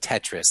it's like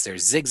Tetris.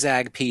 There's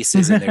zigzag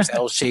pieces and there's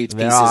L-shaped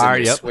pieces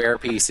and there's square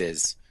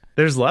pieces.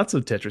 There's lots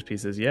of Tetris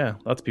pieces. Yeah,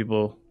 lots of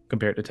people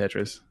compare it to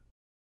Tetris.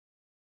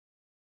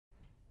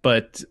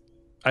 But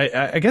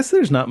I guess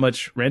there's not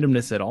much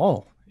randomness at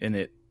all in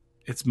it.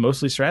 It's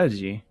mostly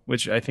strategy,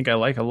 which I think I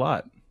like a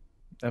lot.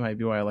 That might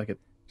be why I like it.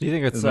 Do you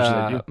think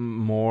it's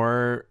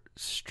more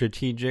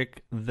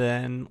strategic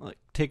than like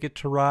Ticket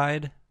to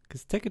Ride?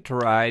 Because Ticket to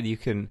Ride, you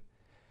can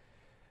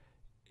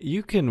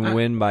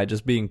win by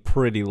just being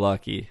pretty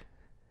lucky.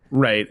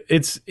 Right.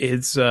 It's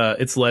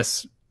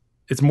less.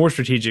 It's more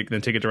strategic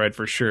than Ticket to Ride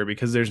for sure,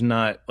 because there's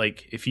not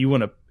like if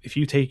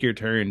you take your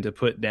turn to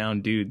put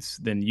down dudes,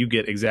 then you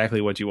get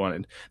exactly what you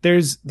wanted.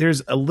 There's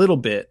a little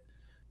bit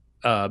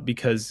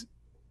because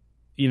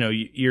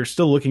you're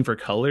still looking for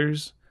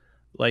colors.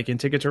 Like in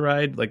Ticket to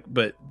Ride,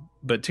 but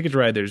Ticket to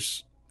Ride,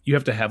 you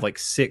have to have like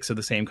 6 of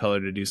the same color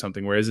to do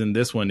something. Whereas in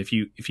this one, if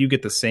you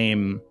get the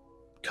same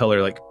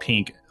color, like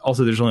pink,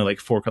 also there's only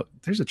like 4 colors.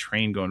 There's a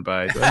train going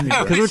by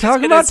because we're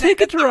talking about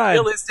Ticket to Ride.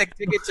 Realistic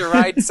Ticket to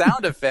Ride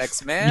sound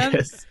effects, man.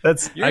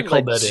 Yes, I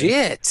called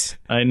legit.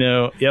 That in. I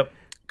know. Yep,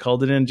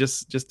 called it in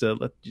just to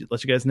let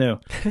you guys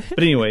know. But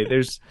anyway,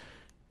 there's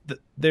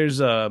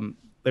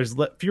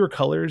fewer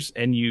colors,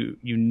 and you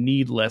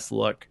need less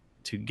luck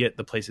to get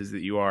the places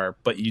that you are,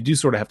 but you do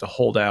sort of have to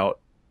hold out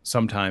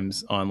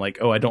sometimes on like,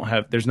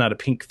 there's not a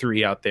pink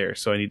 3 out there,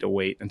 so I need to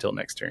wait until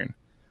next turn.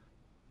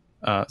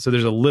 So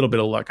there's a little bit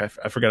of luck. I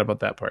forgot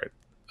about that part.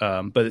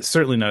 But it's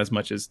certainly not as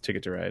much as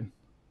Ticket to Ride.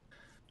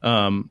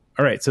 All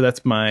right, so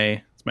that's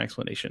my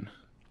explanation.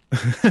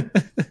 Awesome.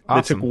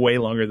 It took way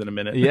longer than a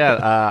minute. Yeah,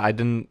 I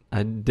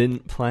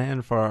didn't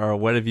plan for our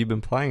what have you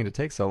been playing to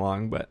take so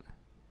long, but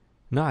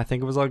no, I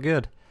think it was all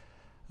good.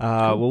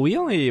 Cool. Well,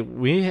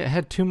 we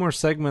had 2 more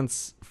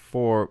segments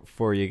for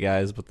you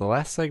guys, but the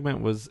last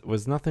segment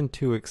was nothing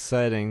too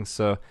exciting.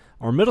 So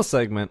our middle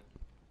segment,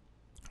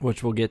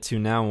 which we'll get to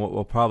now, and what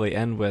we'll probably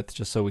end with,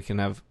 just so we can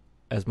have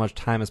as much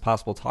time as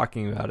possible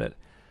talking about it.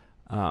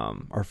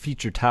 Our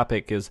featured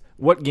topic is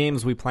what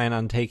games we plan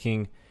on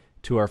taking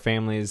to our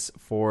families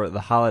for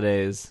the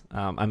holidays.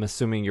 I'm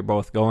assuming you're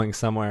both going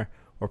somewhere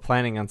or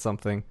planning on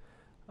something.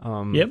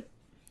 Yep.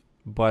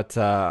 But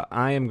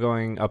I am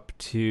going up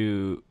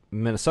to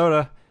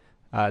Minnesota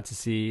to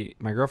see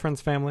my girlfriend's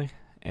family,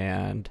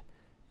 and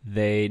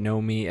they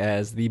know me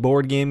as the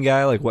board game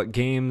guy. Like, what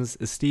games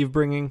is Steve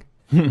bringing?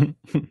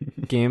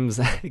 games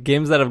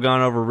that have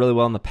gone over really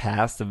well in the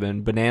past have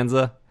been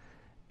Bonanza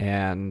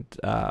and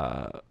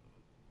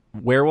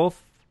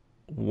Werewolf.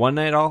 One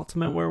Night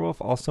Ultimate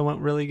Werewolf also went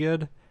really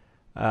good.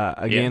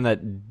 A game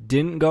that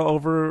didn't go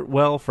over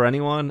well for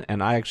anyone,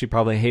 and I actually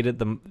probably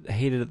hated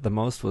it the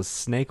most, was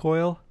Snake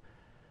Oil.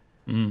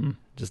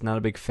 Just not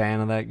a big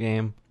fan of that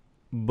game.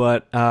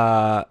 But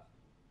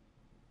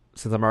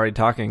since I'm already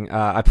talking,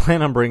 I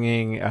plan on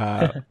bringing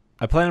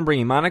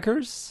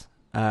Monikers.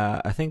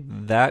 I think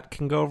that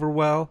can go over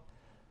well,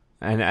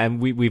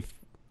 and we've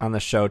on the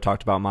show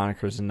talked about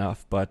Monikers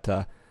enough, but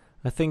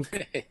I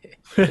think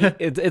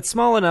it's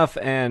small enough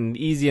and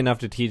easy enough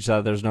to teach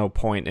that there's no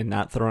point in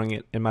not throwing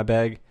it in my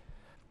bag.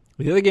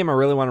 The other game I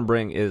really want to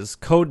bring is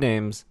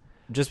Codenames,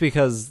 just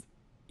because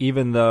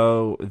even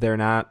though they're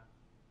not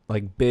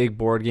like big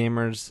board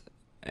gamers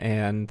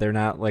and they're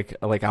not like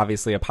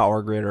obviously a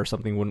Power Grid or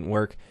something wouldn't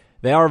work,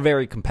 they are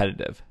very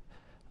competitive.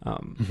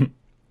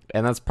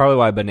 And that's probably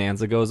why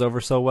Bonanza goes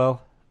over so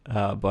well.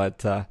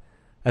 But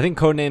I think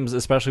Codenames,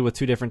 especially with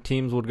two different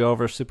teams, would go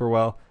over super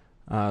well.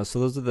 So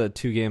those are the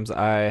two games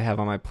I have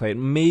on my plate.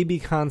 Maybe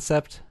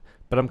Concept,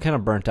 but I'm kind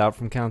of burnt out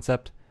from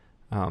Concept.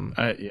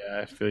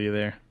 I feel you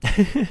there.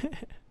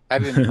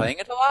 Have you been playing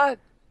it a lot?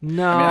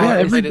 No. I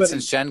haven't played it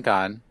since Gen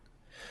Con.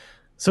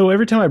 So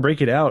every time I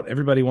break it out,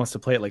 everybody wants to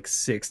play it like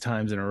 6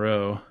 times in a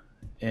row.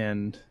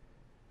 And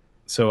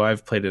so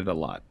I've played it a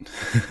lot.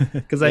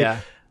 Because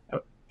I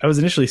was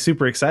initially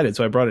super excited,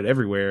 so I brought it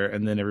everywhere,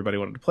 and then everybody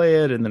wanted to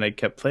play it, and then I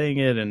kept playing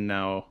it, and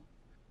now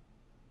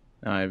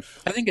I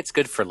think it's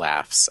good for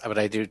laughs, but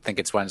I do think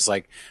it's one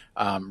like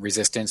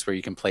Resistance, where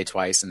you can play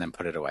twice and then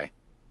put it away.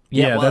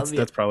 Yeah, well,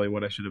 that's probably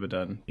what I should have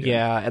done.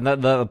 Yeah, and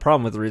the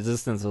problem with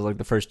Resistance is like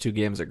the first 2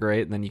 games are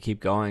great, and then you keep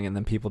going, and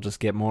then people just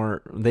get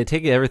more. They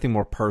take everything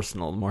more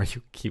personal the more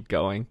you keep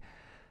going.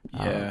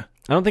 Yeah,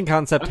 I don't think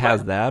Concept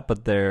has that,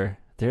 but there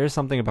is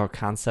something about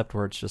Concept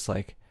where it's just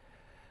like,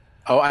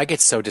 oh, I get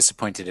so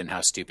disappointed in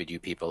how stupid you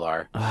people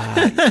are.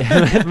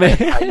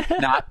 I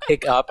not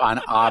pick up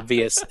on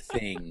obvious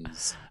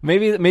things.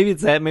 Maybe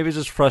it's that. Maybe it's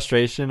just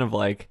frustration of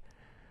like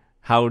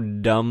how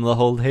dumb the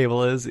whole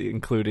table is,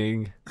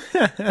 including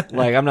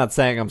like, I'm not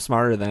saying I'm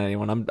smarter than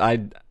anyone.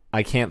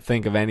 I can't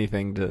think of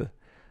anything to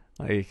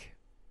like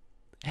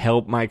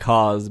help my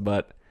cause,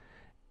 but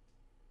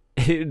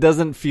it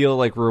doesn't feel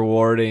like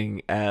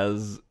rewarding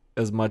as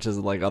much as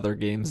like other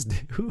games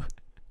do.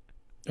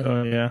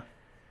 Oh yeah.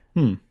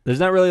 There's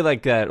not really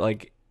like that.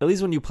 Like, at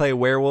least when you play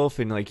werewolf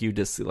and like you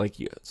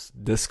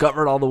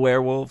discovered all the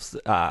werewolves,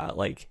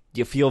 like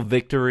you feel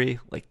victory,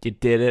 like you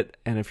did it.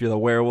 And if you're the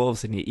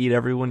werewolves and you eat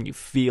everyone, you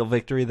feel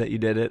victory that you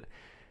did it.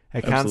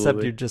 At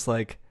Concept, you're just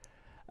like,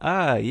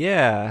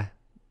 yeah,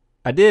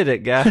 I did it,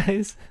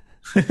 guys.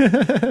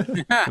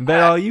 I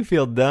bet all you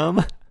feel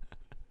dumb.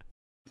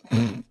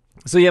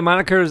 So yeah,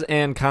 Monikers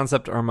and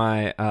Concept are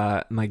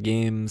my my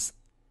games.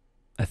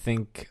 I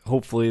think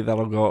hopefully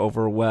that'll go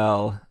over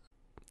well.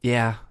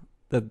 Yeah,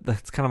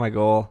 that's kind of my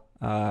goal.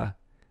 I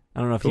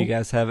don't know if you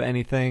guys have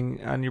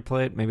anything on your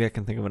plate. Maybe I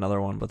can think of another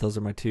one, but those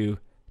are my two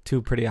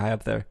pretty high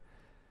up there.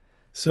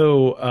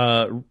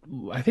 So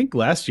I think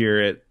last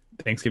year at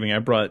Thanksgiving I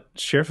brought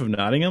Sheriff of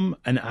Nottingham,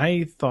 and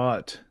I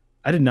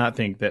did not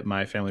think that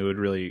my family would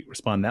really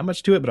respond that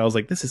much to it, but I was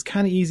like, this is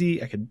kind of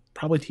easy. I could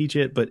probably teach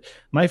it, but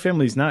my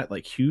family's not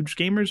like huge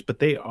gamers, but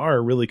they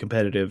are really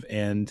competitive,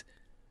 and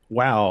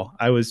wow,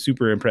 I was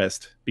super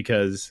impressed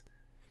because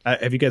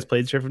have you guys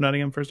played Sheriff of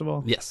Nottingham, first of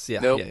all? Yes.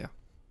 Yeah. Nope. Yeah.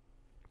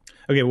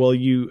 Okay, well,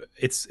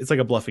 it's like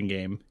a bluffing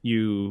game.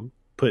 You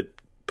put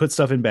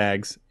stuff in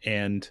bags,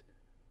 and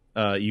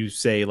you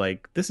say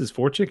like, this is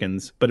 4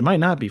 chickens, but it might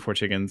not be 4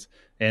 chickens,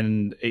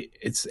 and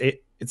it's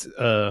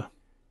oh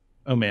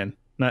man,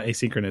 not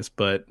asynchronous,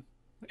 but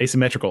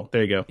asymmetrical.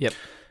 There you go. Yep.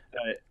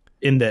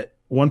 In that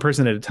one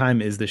person at a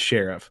time is the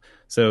sheriff.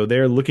 So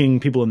they're looking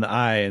people in the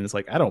eye, and it's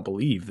like, I don't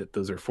believe that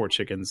those are 4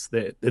 chickens.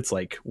 It's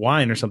like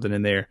wine or something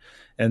in there.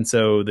 And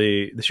so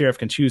the sheriff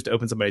can choose to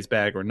open somebody's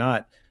bag or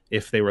not.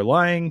 If they were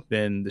lying,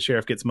 then the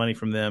sheriff gets money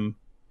from them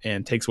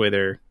and takes away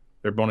their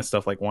bonus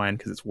stuff like wine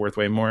because it's worth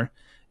way more.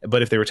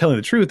 But if they were telling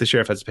the truth, the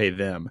sheriff has to pay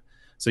them.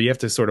 So you have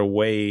to sort of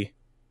weigh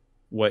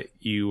what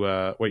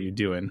you're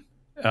doing.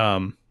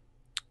 And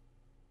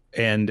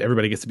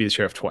everybody gets to be the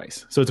sheriff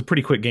twice. So it's a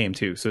pretty quick game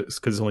too. So it's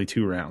because it's only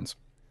 2 rounds.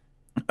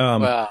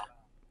 Well,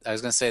 I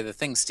was going to say the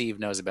thing Steve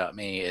knows about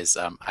me is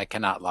I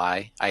cannot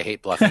lie. I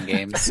hate bluffing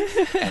games,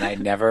 and I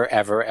never,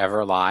 ever,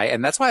 ever lie.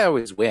 And that's why I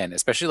always win,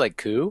 especially like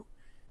Coup.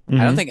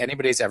 I don't think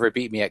anybody's ever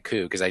beat me at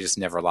Coup because I just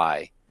never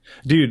lie.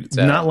 Dude,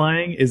 not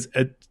lying is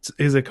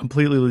a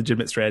completely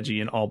legitimate strategy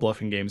in all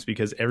bluffing games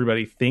because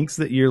everybody thinks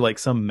that you're like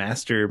some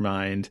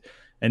mastermind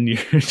and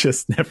you're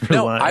just never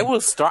lying.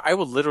 I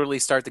will literally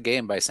start the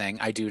game by saying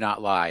I do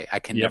not lie. I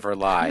can never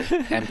lie,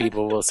 and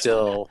people will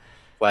still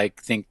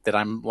like think that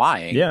I'm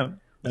lying. Yeah.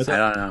 I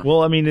don't know.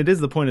 Well, I mean, it is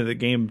the point of the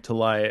game to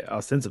lie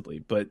ostensibly,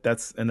 but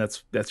that's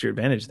your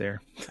advantage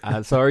there.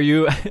 So are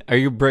you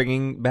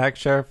bringing back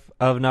Sheriff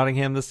of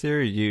Nottingham this year? Or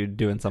are you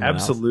doing something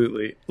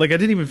Absolutely. Else? Like, I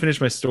didn't even finish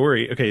my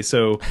story. Okay,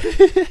 so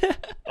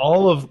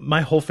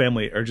my whole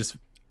family are just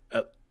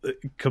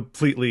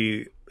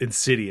completely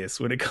insidious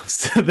when it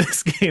comes to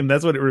this game.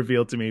 That's what it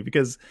revealed to me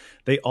because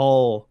they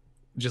all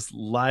just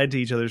lied to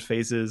each other's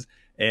faces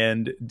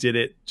and did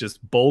it just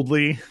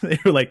boldly. They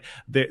were like,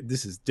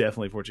 "This is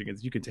definitely 4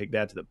 chickens. You can take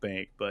that to the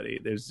bank, buddy."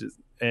 There's just,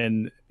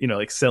 and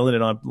like selling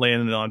it on,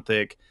 laying it on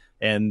thick.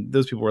 And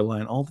those people were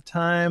lying all the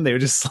time. They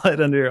would just slide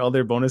under all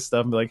their bonus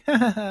stuff and be like, ha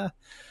ha ha.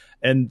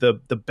 And the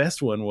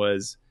best one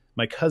was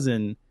my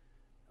cousin.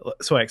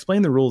 So I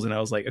explained the rules and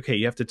I was like, okay,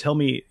 you have to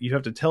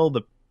tell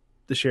the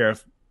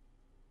sheriff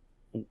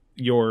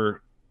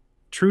your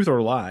truth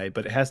or lie,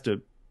 but it has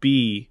to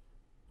be,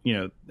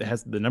 the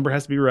number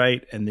has to be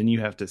right. And then you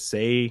have to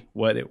say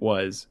what it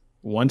was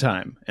one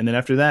time. And then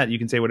after that, you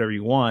can say whatever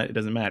you want. It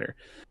doesn't matter.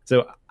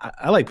 So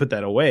I like put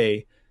that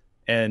away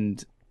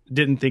and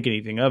didn't think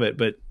anything of it.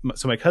 But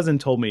so my cousin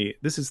told me,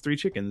 this is 3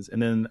 chickens.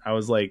 And then I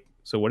was like,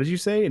 so what did you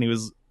say? And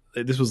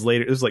this was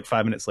later. It was like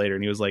 5 minutes later.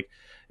 And he was like,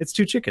 it's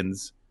 2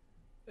 chickens.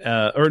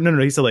 Or no.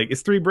 He said like,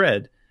 it's 3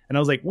 bread. And I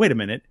was like, wait a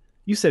minute.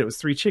 You said it was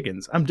 3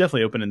 chickens. I'm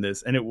definitely opening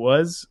this. And it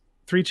was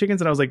 3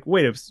 chickens. And I was like,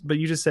 wait, but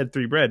you just said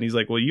 3 bread. And he's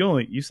like, well,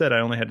 you said I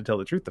only had to tell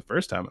the truth the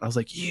first time. And I was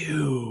like,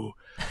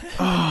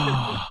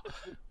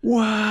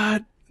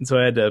 what? And so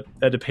I had to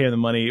pay him the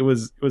money. It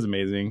was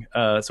amazing.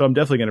 So I'm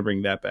definitely going to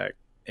bring that back.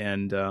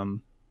 And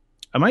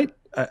I might.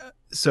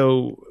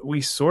 So we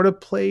sort of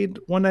played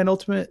One Night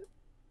Ultimate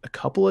a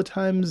couple of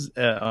times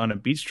on a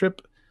beach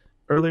trip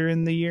earlier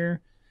in the year,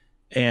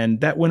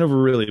 and that went over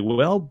really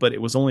well. But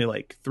it was only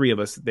like 3 of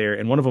us there,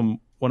 and one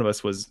of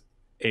us was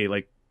a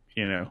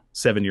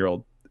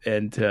 7-year-old,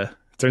 and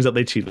turns out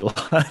they cheated a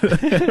lot.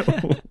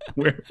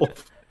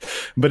 Werewolf,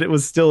 but it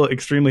was still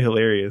extremely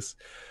hilarious.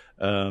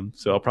 So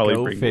I'll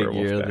probably bring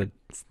Werewolf back.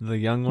 The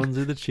young ones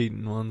are the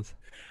cheating ones.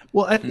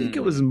 Well, I think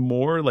it was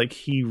more like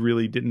he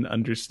really didn't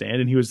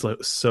understand, and he was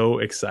like so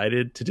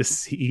excited to just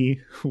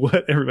see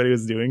what everybody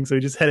was doing, so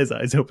he just had his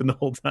eyes open the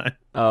whole time.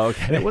 Oh,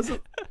 okay. And it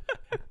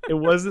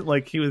wasn't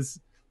like he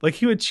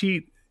would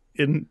cheat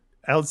in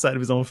outside of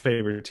his own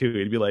favor too.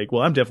 He'd be like,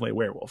 "Well, I'm definitely a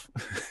werewolf."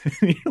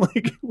 And you're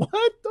like,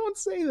 "What? Don't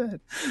say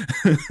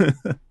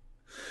that."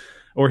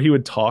 Or he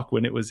would talk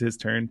when it was his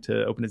turn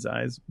to open his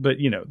eyes, but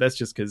that's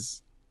just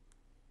because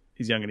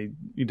he's young and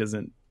he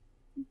doesn't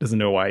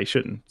know why he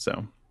shouldn't.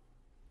 So.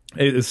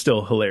 It is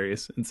still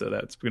hilarious, and so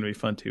that's going to be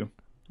fun too.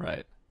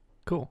 Right.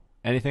 Cool.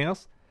 Anything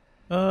else?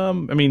 I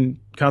mean,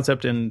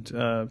 concept and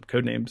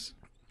code names,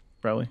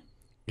 probably.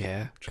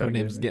 Yeah, code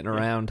names getting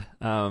around.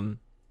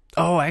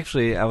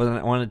 Actually, I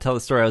wanted to tell the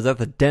story. I was at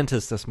the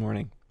dentist this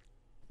morning.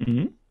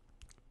 Mm-hmm.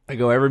 I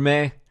go every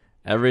May,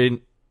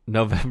 every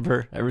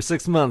November, every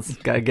 6 months.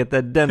 Got to get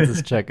that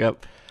dentist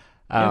checkup.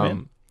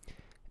 And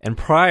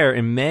prior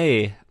in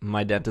May,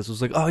 my dentist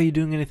was like, "Oh, are you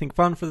doing anything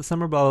fun for the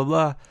summer?" Blah blah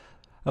blah.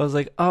 I was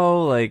like,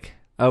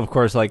 of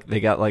course, like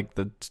they got like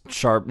the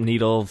sharp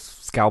needle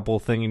scalpel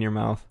thing in your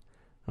mouth.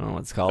 I don't know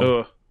what it's called.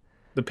 Oh,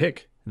 the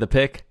pick.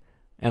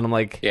 And I'm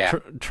like,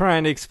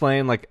 trying to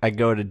explain, like I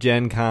go to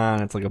Gen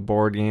Con, it's like a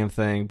board game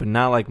thing, but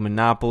not like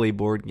Monopoly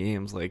board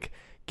games, like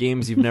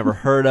games you've never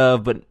heard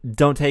of, but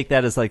don't take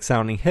that as like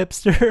sounding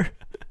hipster.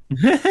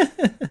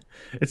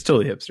 It's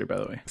totally hipster, by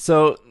the way.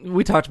 So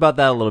we talked about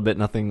that a little bit,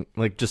 nothing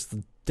like just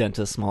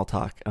dentist small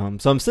talk.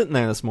 So I'm sitting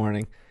there this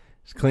morning,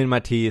 just cleaning my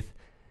teeth.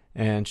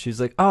 And she's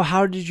like, "Oh,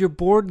 how did your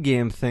board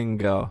game thing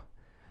go?"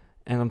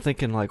 And I'm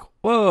thinking like,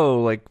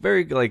 whoa, like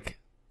very like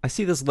I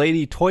see this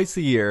lady twice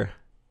a year.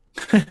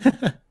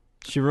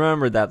 She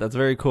remembered that. That's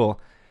very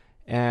cool.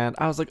 And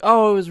I was like,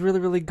 "Oh, it was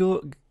really, really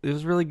good. It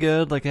was really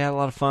good. Like I had a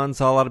lot of fun.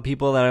 Saw a lot of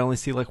people that I only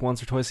see like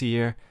once or twice a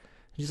year." And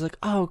she's like,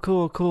 "Oh,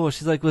 cool."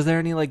 She's like, "Was there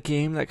any like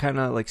game that kind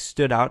of like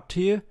stood out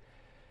to you?"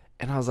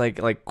 And I was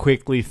like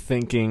quickly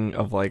thinking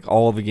of like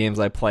all the games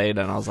I played,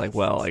 and I was like,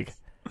 well, like.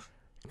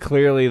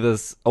 Clearly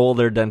this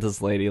older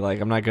dentist lady, like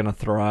I'm not gonna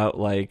throw out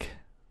like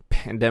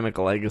Pandemic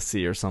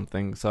Legacy or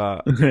something.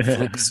 So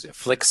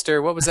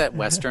Flickster, what was that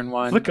Western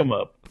one? Flick 'em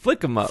up.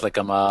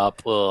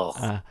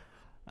 Ugh.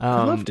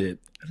 I loved it.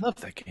 I love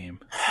that game.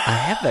 I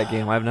have that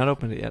game. I have not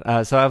opened it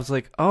yet. So I was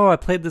like, "Oh, I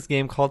played this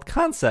game called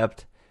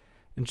Concept,"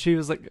 and she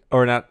was like,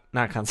 "Or not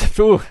Concept."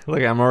 Ooh,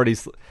 look, I'm already.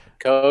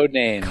 Code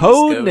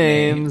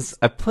names.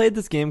 I played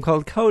this game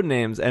called Code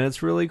Names, and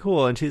it's really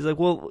cool. And she's like,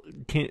 "Well,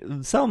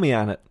 sell me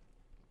on it."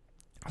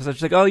 So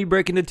she's like, "Oh, you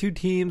break into 2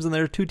 teams, and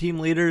there are 2 team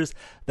leaders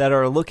that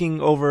are looking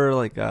over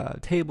like a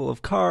table of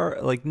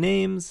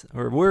names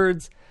or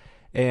words,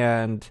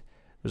 and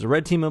there's a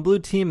red team and a blue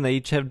team, and they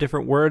each have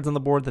different words on the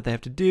board that they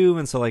have to do.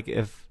 And so like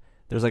if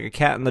there's like a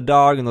cat and the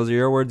dog, and those are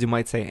your words, you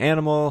might say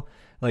animal,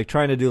 like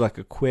trying to do like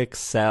a quick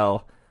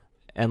sell."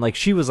 And like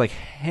she was like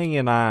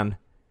hanging on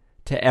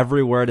to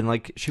every word, and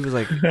like she was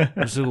like,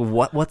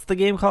 "What's the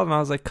game called?" And I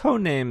was like, "Code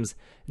Names."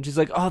 And she's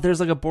like, "Oh,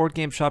 there's like a board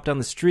game shop down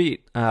the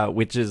street,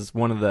 which is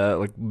one of the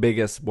like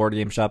biggest board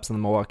game shops in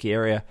the Milwaukee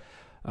area."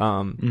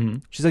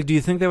 She's like, "Do you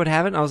think they would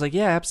have it?" And I was like,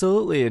 "Yeah,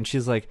 absolutely." And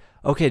she's like,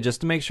 "Okay,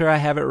 just to make sure I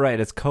have it right,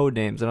 it's Code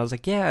Names." And I was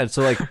like, "Yeah." And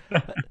so like,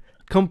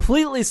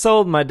 completely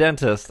sold my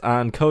dentist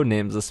on Code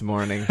Names this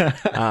morning,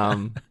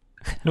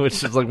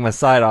 which is like my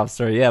side off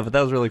story. Yeah, but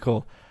that was really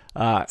cool.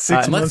 6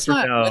 months Let's from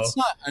now.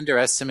 not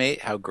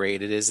underestimate how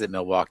great it is that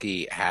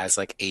Milwaukee has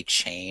like a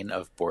chain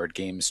of board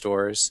game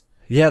stores.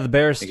 Yeah, the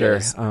Barrister.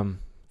 Because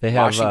They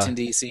have Washington,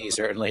 D.C.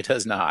 certainly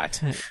does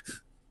not.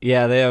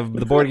 Yeah, they have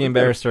the Board Game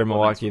Barrister in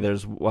Milwaukee.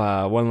 There's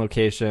one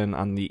location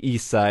on the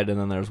east side, and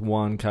then there's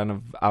one kind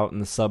of out in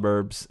the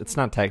suburbs. It's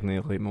not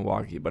technically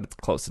Milwaukee, but it's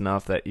close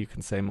enough that you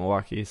can say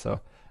Milwaukee.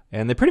 So,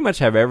 and they pretty much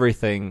have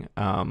everything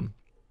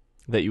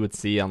that you would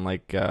see on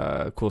like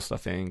Cool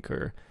Stuff Inc.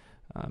 or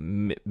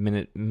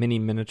mini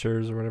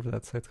miniatures or whatever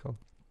that site's called.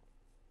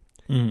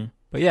 Mm-hmm.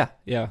 But yeah,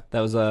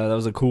 that was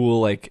a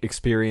cool like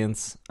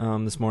experience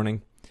this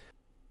morning.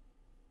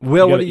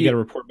 Will, what do you got to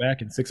report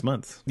back in 6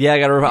 months? Yeah,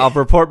 I'll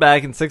report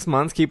back in 6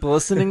 months. Keep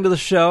listening to the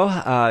show.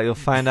 You'll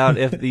find out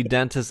if the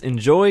dentist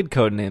enjoyed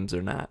Codenames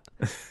or not.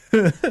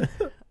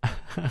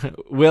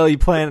 Will, you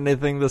plan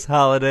anything this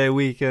holiday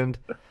weekend?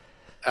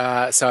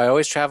 So I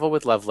always travel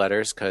with love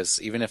letters because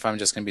even if I'm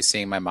just going to be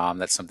seeing my mom,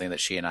 that's something that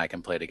she and I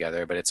can play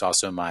together. But it's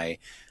also my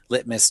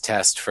litmus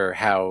test for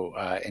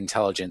how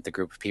intelligent the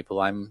group of people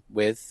I'm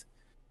with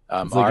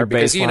are.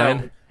 Because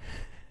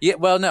yeah,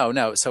 well,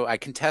 no. So I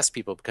can test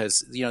people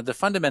because, the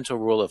fundamental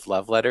rule of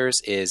love letters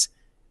is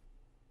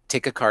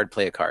take a card,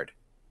 play a card.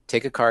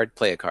 Take a card,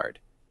 play a card,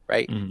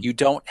 right? Mm-hmm. You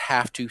don't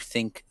have to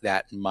think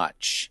that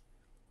much,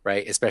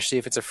 right? Especially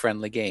if it's a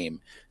friendly game.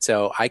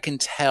 So I can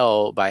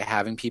tell by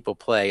having people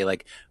play,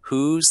 like,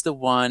 who's the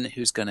one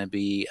who's going to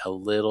be a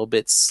little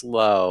bit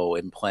slow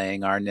in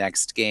playing our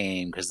next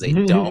game because they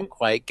don't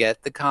quite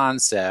get the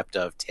concept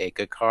of take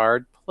a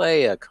card,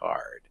 play a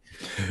card.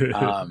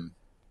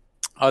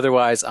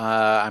 Otherwise,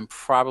 I'm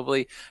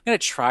probably going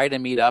to try to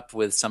meet up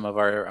with some of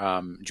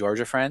our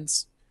Georgia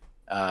friends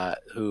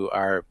who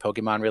are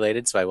Pokemon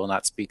related, so I will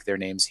not speak their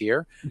names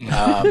here.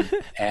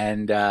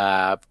 And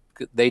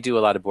they do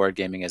a lot of board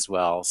gaming as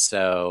well,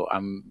 so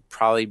I'm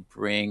probably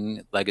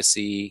bring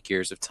Legacy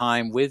Gears of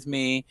Time with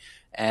me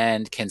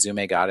and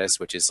Kenzume Goddess,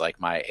 which is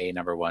like my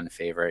 #1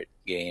 favorite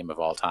game of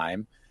all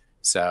time.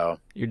 So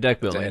your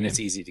deck building, and it's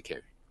easy to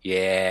carry.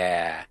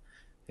 Yeah,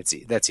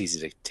 that's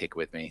easy to take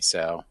with me.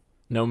 So.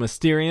 No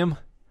Mysterium?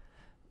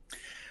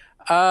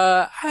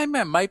 I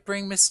might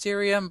bring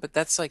Mysterium, but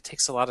that's like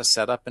takes a lot of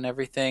setup and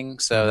everything,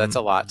 so that's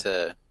a lot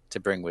to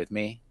bring with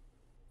me.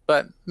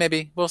 But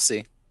maybe we'll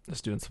see.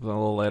 Just doing something a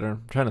little later.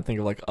 I'm trying to think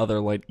of like other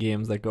light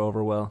games that go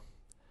over well.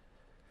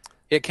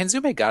 Yeah,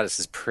 Kenzume Goddess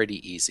is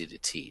pretty easy to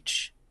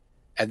teach.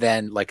 And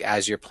then like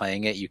as you're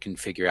playing it, you can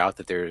figure out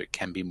that there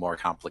can be more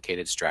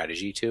complicated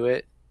strategy to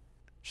it.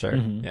 Sure.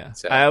 Yeah.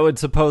 So, I would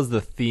suppose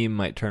the theme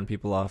might turn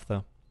people off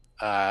though.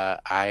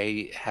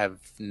 I have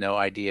no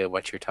idea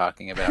what you're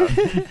talking about.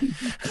 I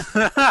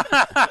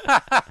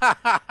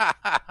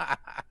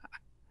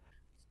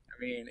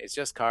mean, it's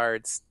just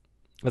cards.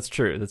 That's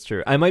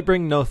true. I might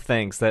bring No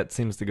Thanks. That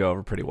seems to go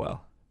over pretty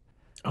well.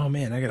 Oh,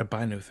 man, I got to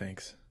buy No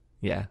Thanks.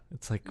 Yeah,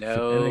 it's like...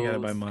 No, and I got to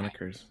buy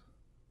Monikers.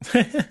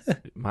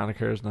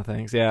 Monikers, No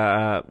Thanks.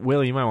 Yeah,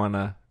 Will, you might want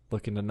to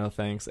look into No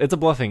Thanks. It's a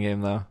bluffing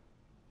game, though.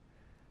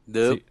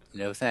 Nope,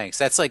 no thanks.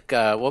 That's like,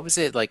 what was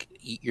it? Like,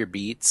 Eat Your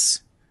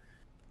Beats?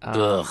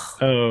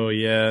 Oh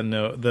yeah,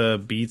 no, the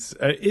beats.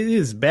 It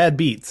is Bad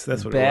Beats.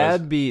 That's what Bad it was.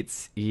 Bad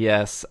Beats.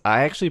 Yes,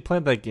 I actually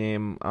played that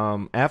game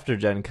after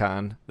Gen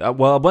Con.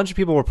 Well, a bunch of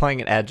people were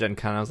playing it at Gen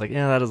Con. I was like,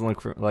 yeah, that doesn't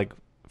look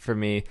for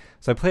me.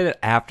 So I played it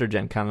after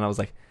Gen Con, and I was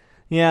like,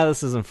 yeah,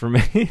 this isn't for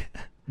me.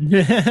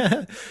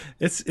 Yeah,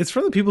 it's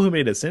from the people who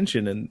made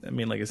Ascension, and I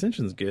mean, like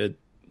Ascension's good,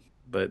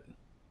 but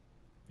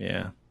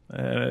yeah,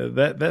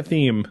 that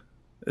theme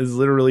is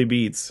literally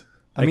Beats.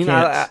 I mean,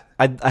 I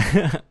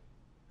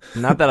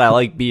not that I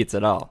like Beats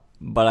at all,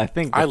 but I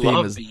think the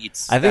theme is.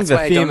 Beats. I think the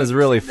theme is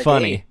really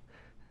funny.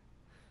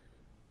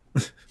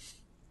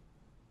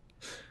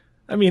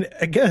 I mean,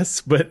 I guess,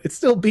 but it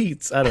still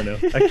Beats. I don't know.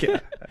 I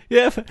can't.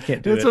 Yeah, I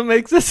can't do that's what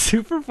makes it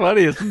super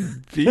funny. Is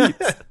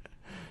Beats.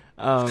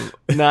 No,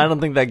 I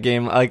don't think that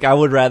game. Like, I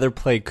would rather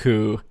play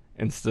Coup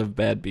instead of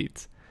Bad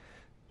Beats.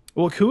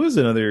 Well, Coup is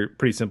another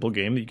pretty simple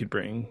game that you could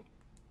bring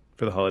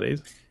for the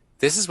holidays.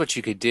 This is what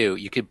you could do.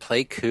 You could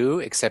play Coup,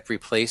 except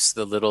replace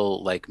the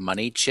little like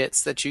money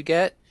chits that you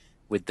get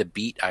with the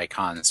beat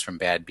icons from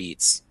Bad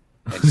Beats,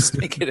 and just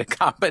make it a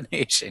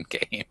combination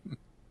game.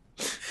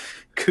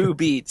 Coup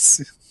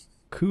Beats.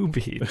 Coup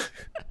Beats.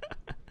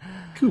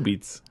 Coup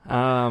Beats.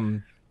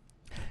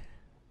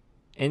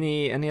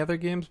 Any other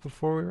games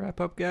before we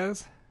wrap up,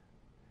 guys?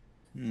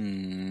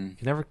 You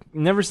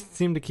never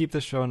seem to keep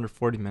the show under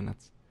 40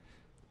 minutes.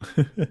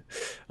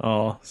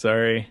 Oh,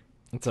 sorry.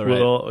 It's all right.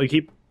 Well,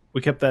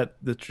 we kept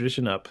the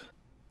tradition up.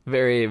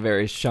 Very,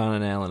 very Sean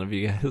and Alan of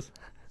you guys.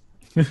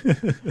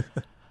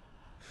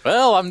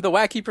 Well, I'm the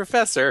wacky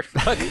professor.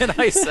 What can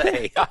I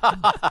say?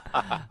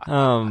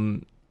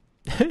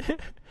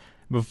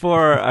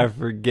 Before I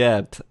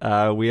forget,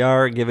 we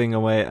are giving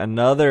away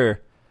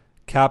another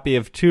copy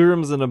of Two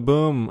Rooms and a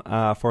Boom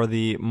for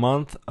the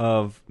month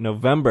of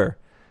November.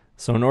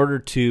 So in order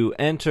to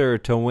enter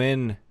to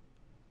win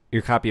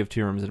your copy of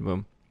Two Rooms and a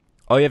Boom,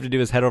 all you have to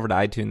do is head over to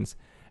iTunes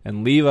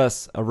and leave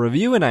us a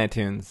review in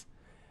iTunes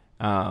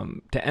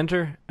to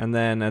enter. And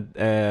then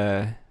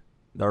at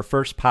our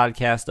first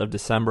podcast of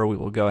December, we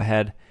will go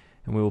ahead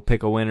and we will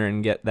pick a winner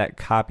and get that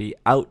copy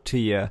out to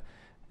you.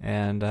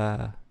 And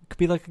could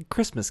be like a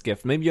Christmas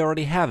gift. Maybe you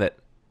already have it.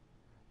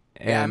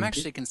 Yeah, I'm And-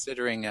 actually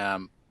considering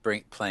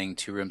playing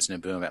Two Rooms and a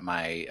Boom at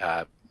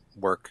my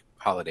work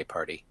holiday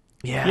party.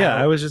 Yeah,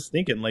 I was just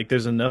thinking, like,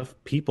 there's enough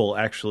people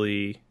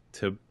actually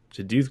to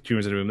do Two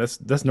Rooms in a Room.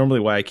 That's normally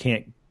why I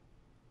can't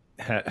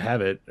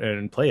have it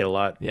and play it a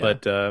lot. Yeah.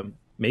 But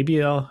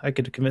maybe I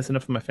could convince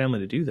enough of my family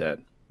to do that.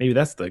 Maybe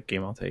that's the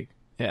game I'll take.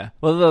 Yeah.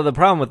 Well, the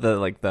problem with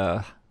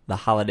the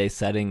holiday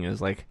setting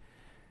is like,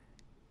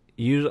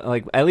 usually,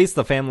 like at least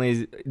the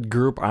family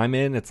group I'm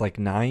in, it's like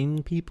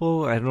 9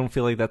 people. I don't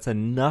feel like that's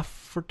enough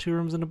for Two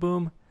Rooms and a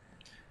Boom.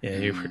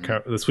 Yeah,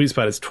 the sweet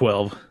spot is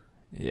 12.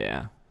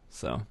 Yeah.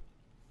 So,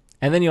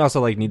 and then you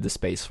also like need the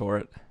space for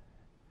it.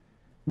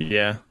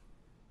 Yeah.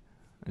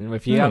 And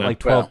if you got like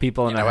 12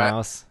 people in a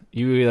house,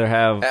 you either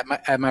have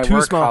At my Too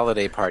work small.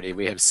 holiday party,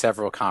 we have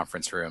several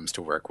conference rooms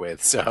to work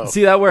with, so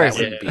See, that works.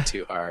 That wouldn't be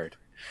too hard.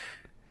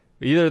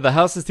 either the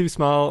house is too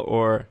small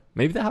or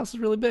maybe the house is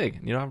really big.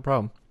 You don't have a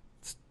problem.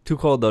 It's too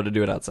cold though to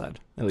do it outside,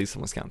 at least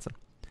in Wisconsin.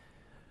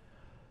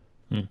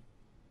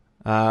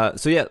 So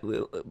yeah,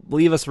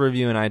 leave us a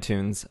review in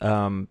iTunes.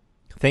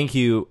 Thank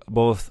you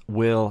both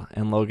Will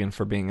and Logan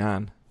for being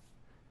on.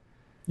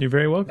 You're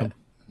very welcome.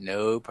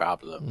 No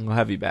problem. We'll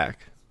have you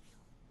back.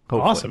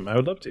 Hopefully. Awesome. I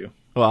would love to.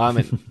 Well, I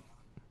mean,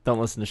 don't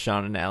listen to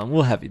Sean and Alan.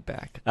 We'll have you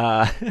back.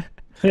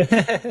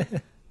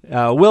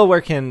 Will,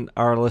 where can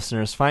our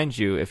listeners find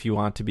you if you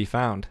want to be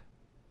found?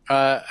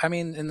 I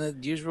mean, in the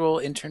usual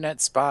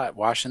internet spot,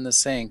 Wash in the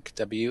Sink,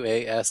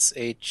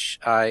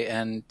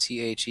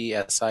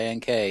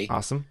 WASHINTHESINK.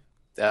 Awesome.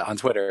 On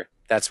Twitter.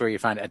 That's where you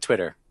find it, at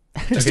Twitter.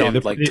 Just Okay,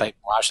 don't type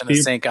Wash in the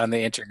Sink on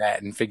the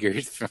internet and I think you're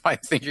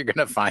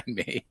going to find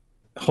me.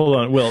 Hold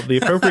on, Will. The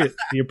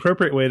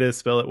appropriate way to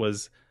spell it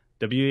was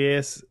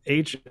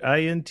WASHINTHE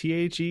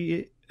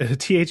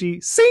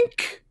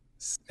sink.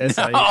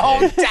 S-I-N-K.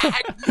 Oh,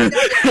 dag!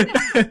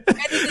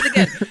 Edit it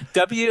again.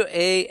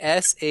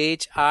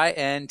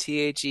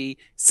 WASHINTHE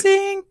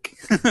sink.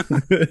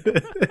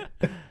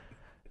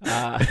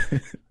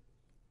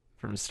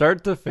 From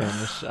start to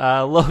finish.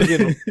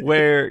 Logan,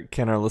 where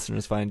can our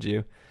listeners find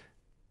you?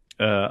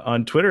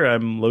 On Twitter,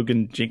 I'm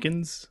Logan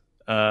Jenkins.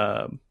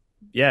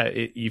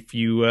 If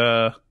you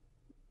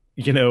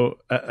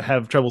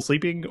have trouble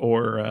sleeping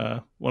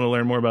or want to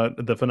learn more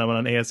about the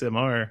phenomenon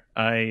ASMR,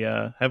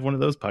 I have one of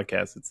those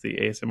podcasts. It's the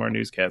ASMR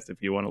Newscast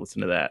if you want to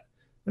listen to that.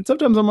 And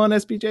sometimes I'm on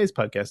SBJ's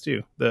podcast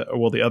too. The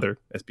other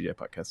SBJ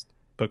podcast,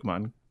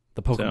 Pokemon.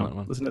 The Pokemon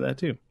one. Listen to that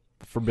too.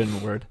 The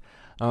forbidden word.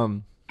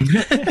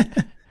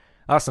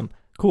 Awesome.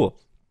 Cool.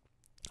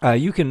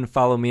 You can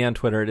follow me on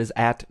Twitter. It is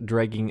at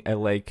Dragging a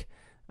Lake.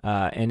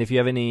 And if you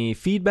have any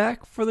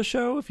feedback for the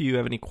show, if you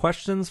have any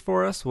questions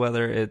for us,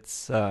 whether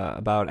it's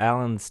about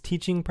Alan's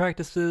teaching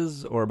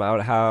practices or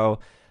about how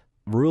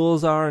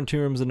rules are in Two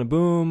Rooms and a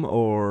Boom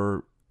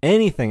or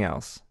anything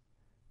else,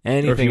 or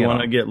if you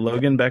want to get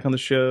Logan back on the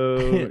show,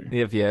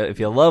 if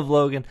you love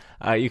Logan,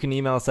 you can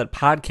email us at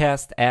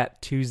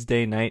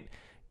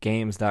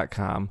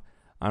podcast@TuesdayNightGames.com.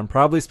 I'm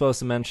probably supposed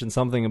to mention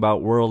something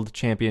about World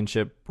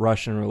Championship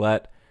Russian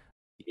Roulette.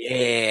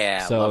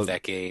 Yeah, So I love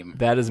that game.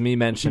 That is me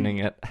mentioning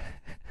it.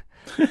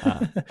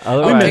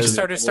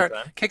 Kickstarter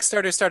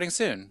starting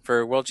soon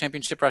for World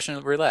Championship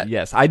Russian Roulette.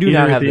 Yes, I do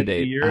not have the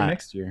date.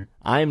 Next year.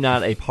 I am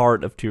not a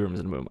part of Two Rooms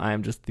and a Boom. I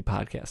am just the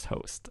podcast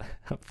host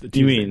of the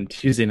You mean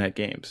Tuesday Night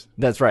Games?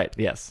 That's right.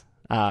 Yes.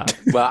 Well,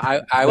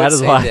 I would that is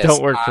say why this. I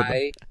don't work for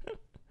them.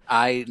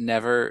 I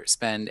never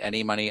spend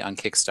any money on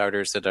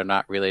Kickstarters that are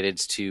not related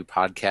to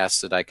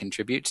podcasts that I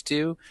contribute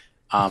to.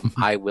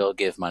 I will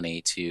give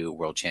money to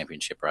World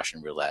Championship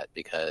Russian Roulette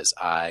because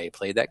I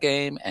played that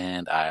game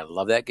and I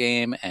love that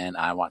game and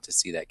I want to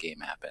see that game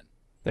happen.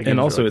 And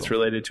also it's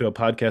related to a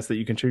podcast that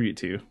you contribute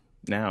to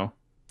now.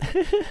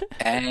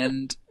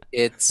 And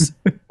it's,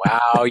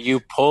 wow, you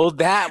pulled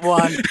that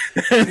one.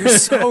 You're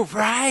so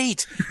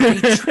right. They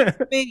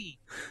tricked me.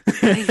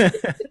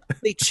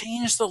 They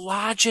changed the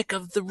logic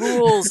of the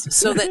rules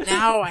so that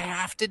now I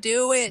have to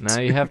do it. Now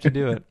you have to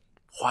do it.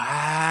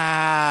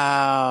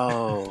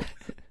 Wow.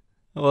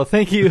 Well,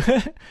 thank you.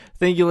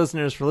 Thank you,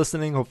 listeners, for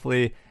listening.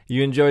 Hopefully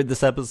you enjoyed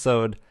this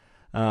episode.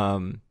 We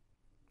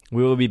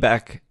will be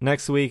back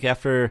next week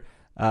after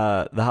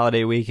the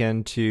holiday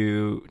weekend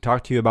to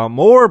talk to you about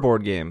more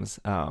board games.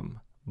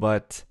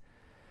 But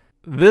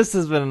this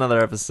has been another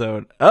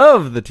episode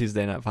of the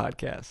Tuesday Night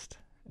Podcast.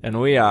 And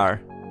we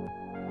are...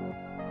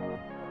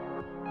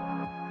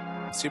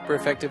 super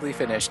effectively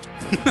finished.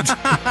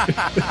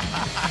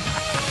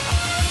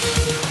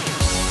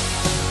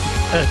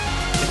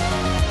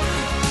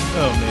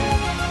 Oh,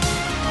 man.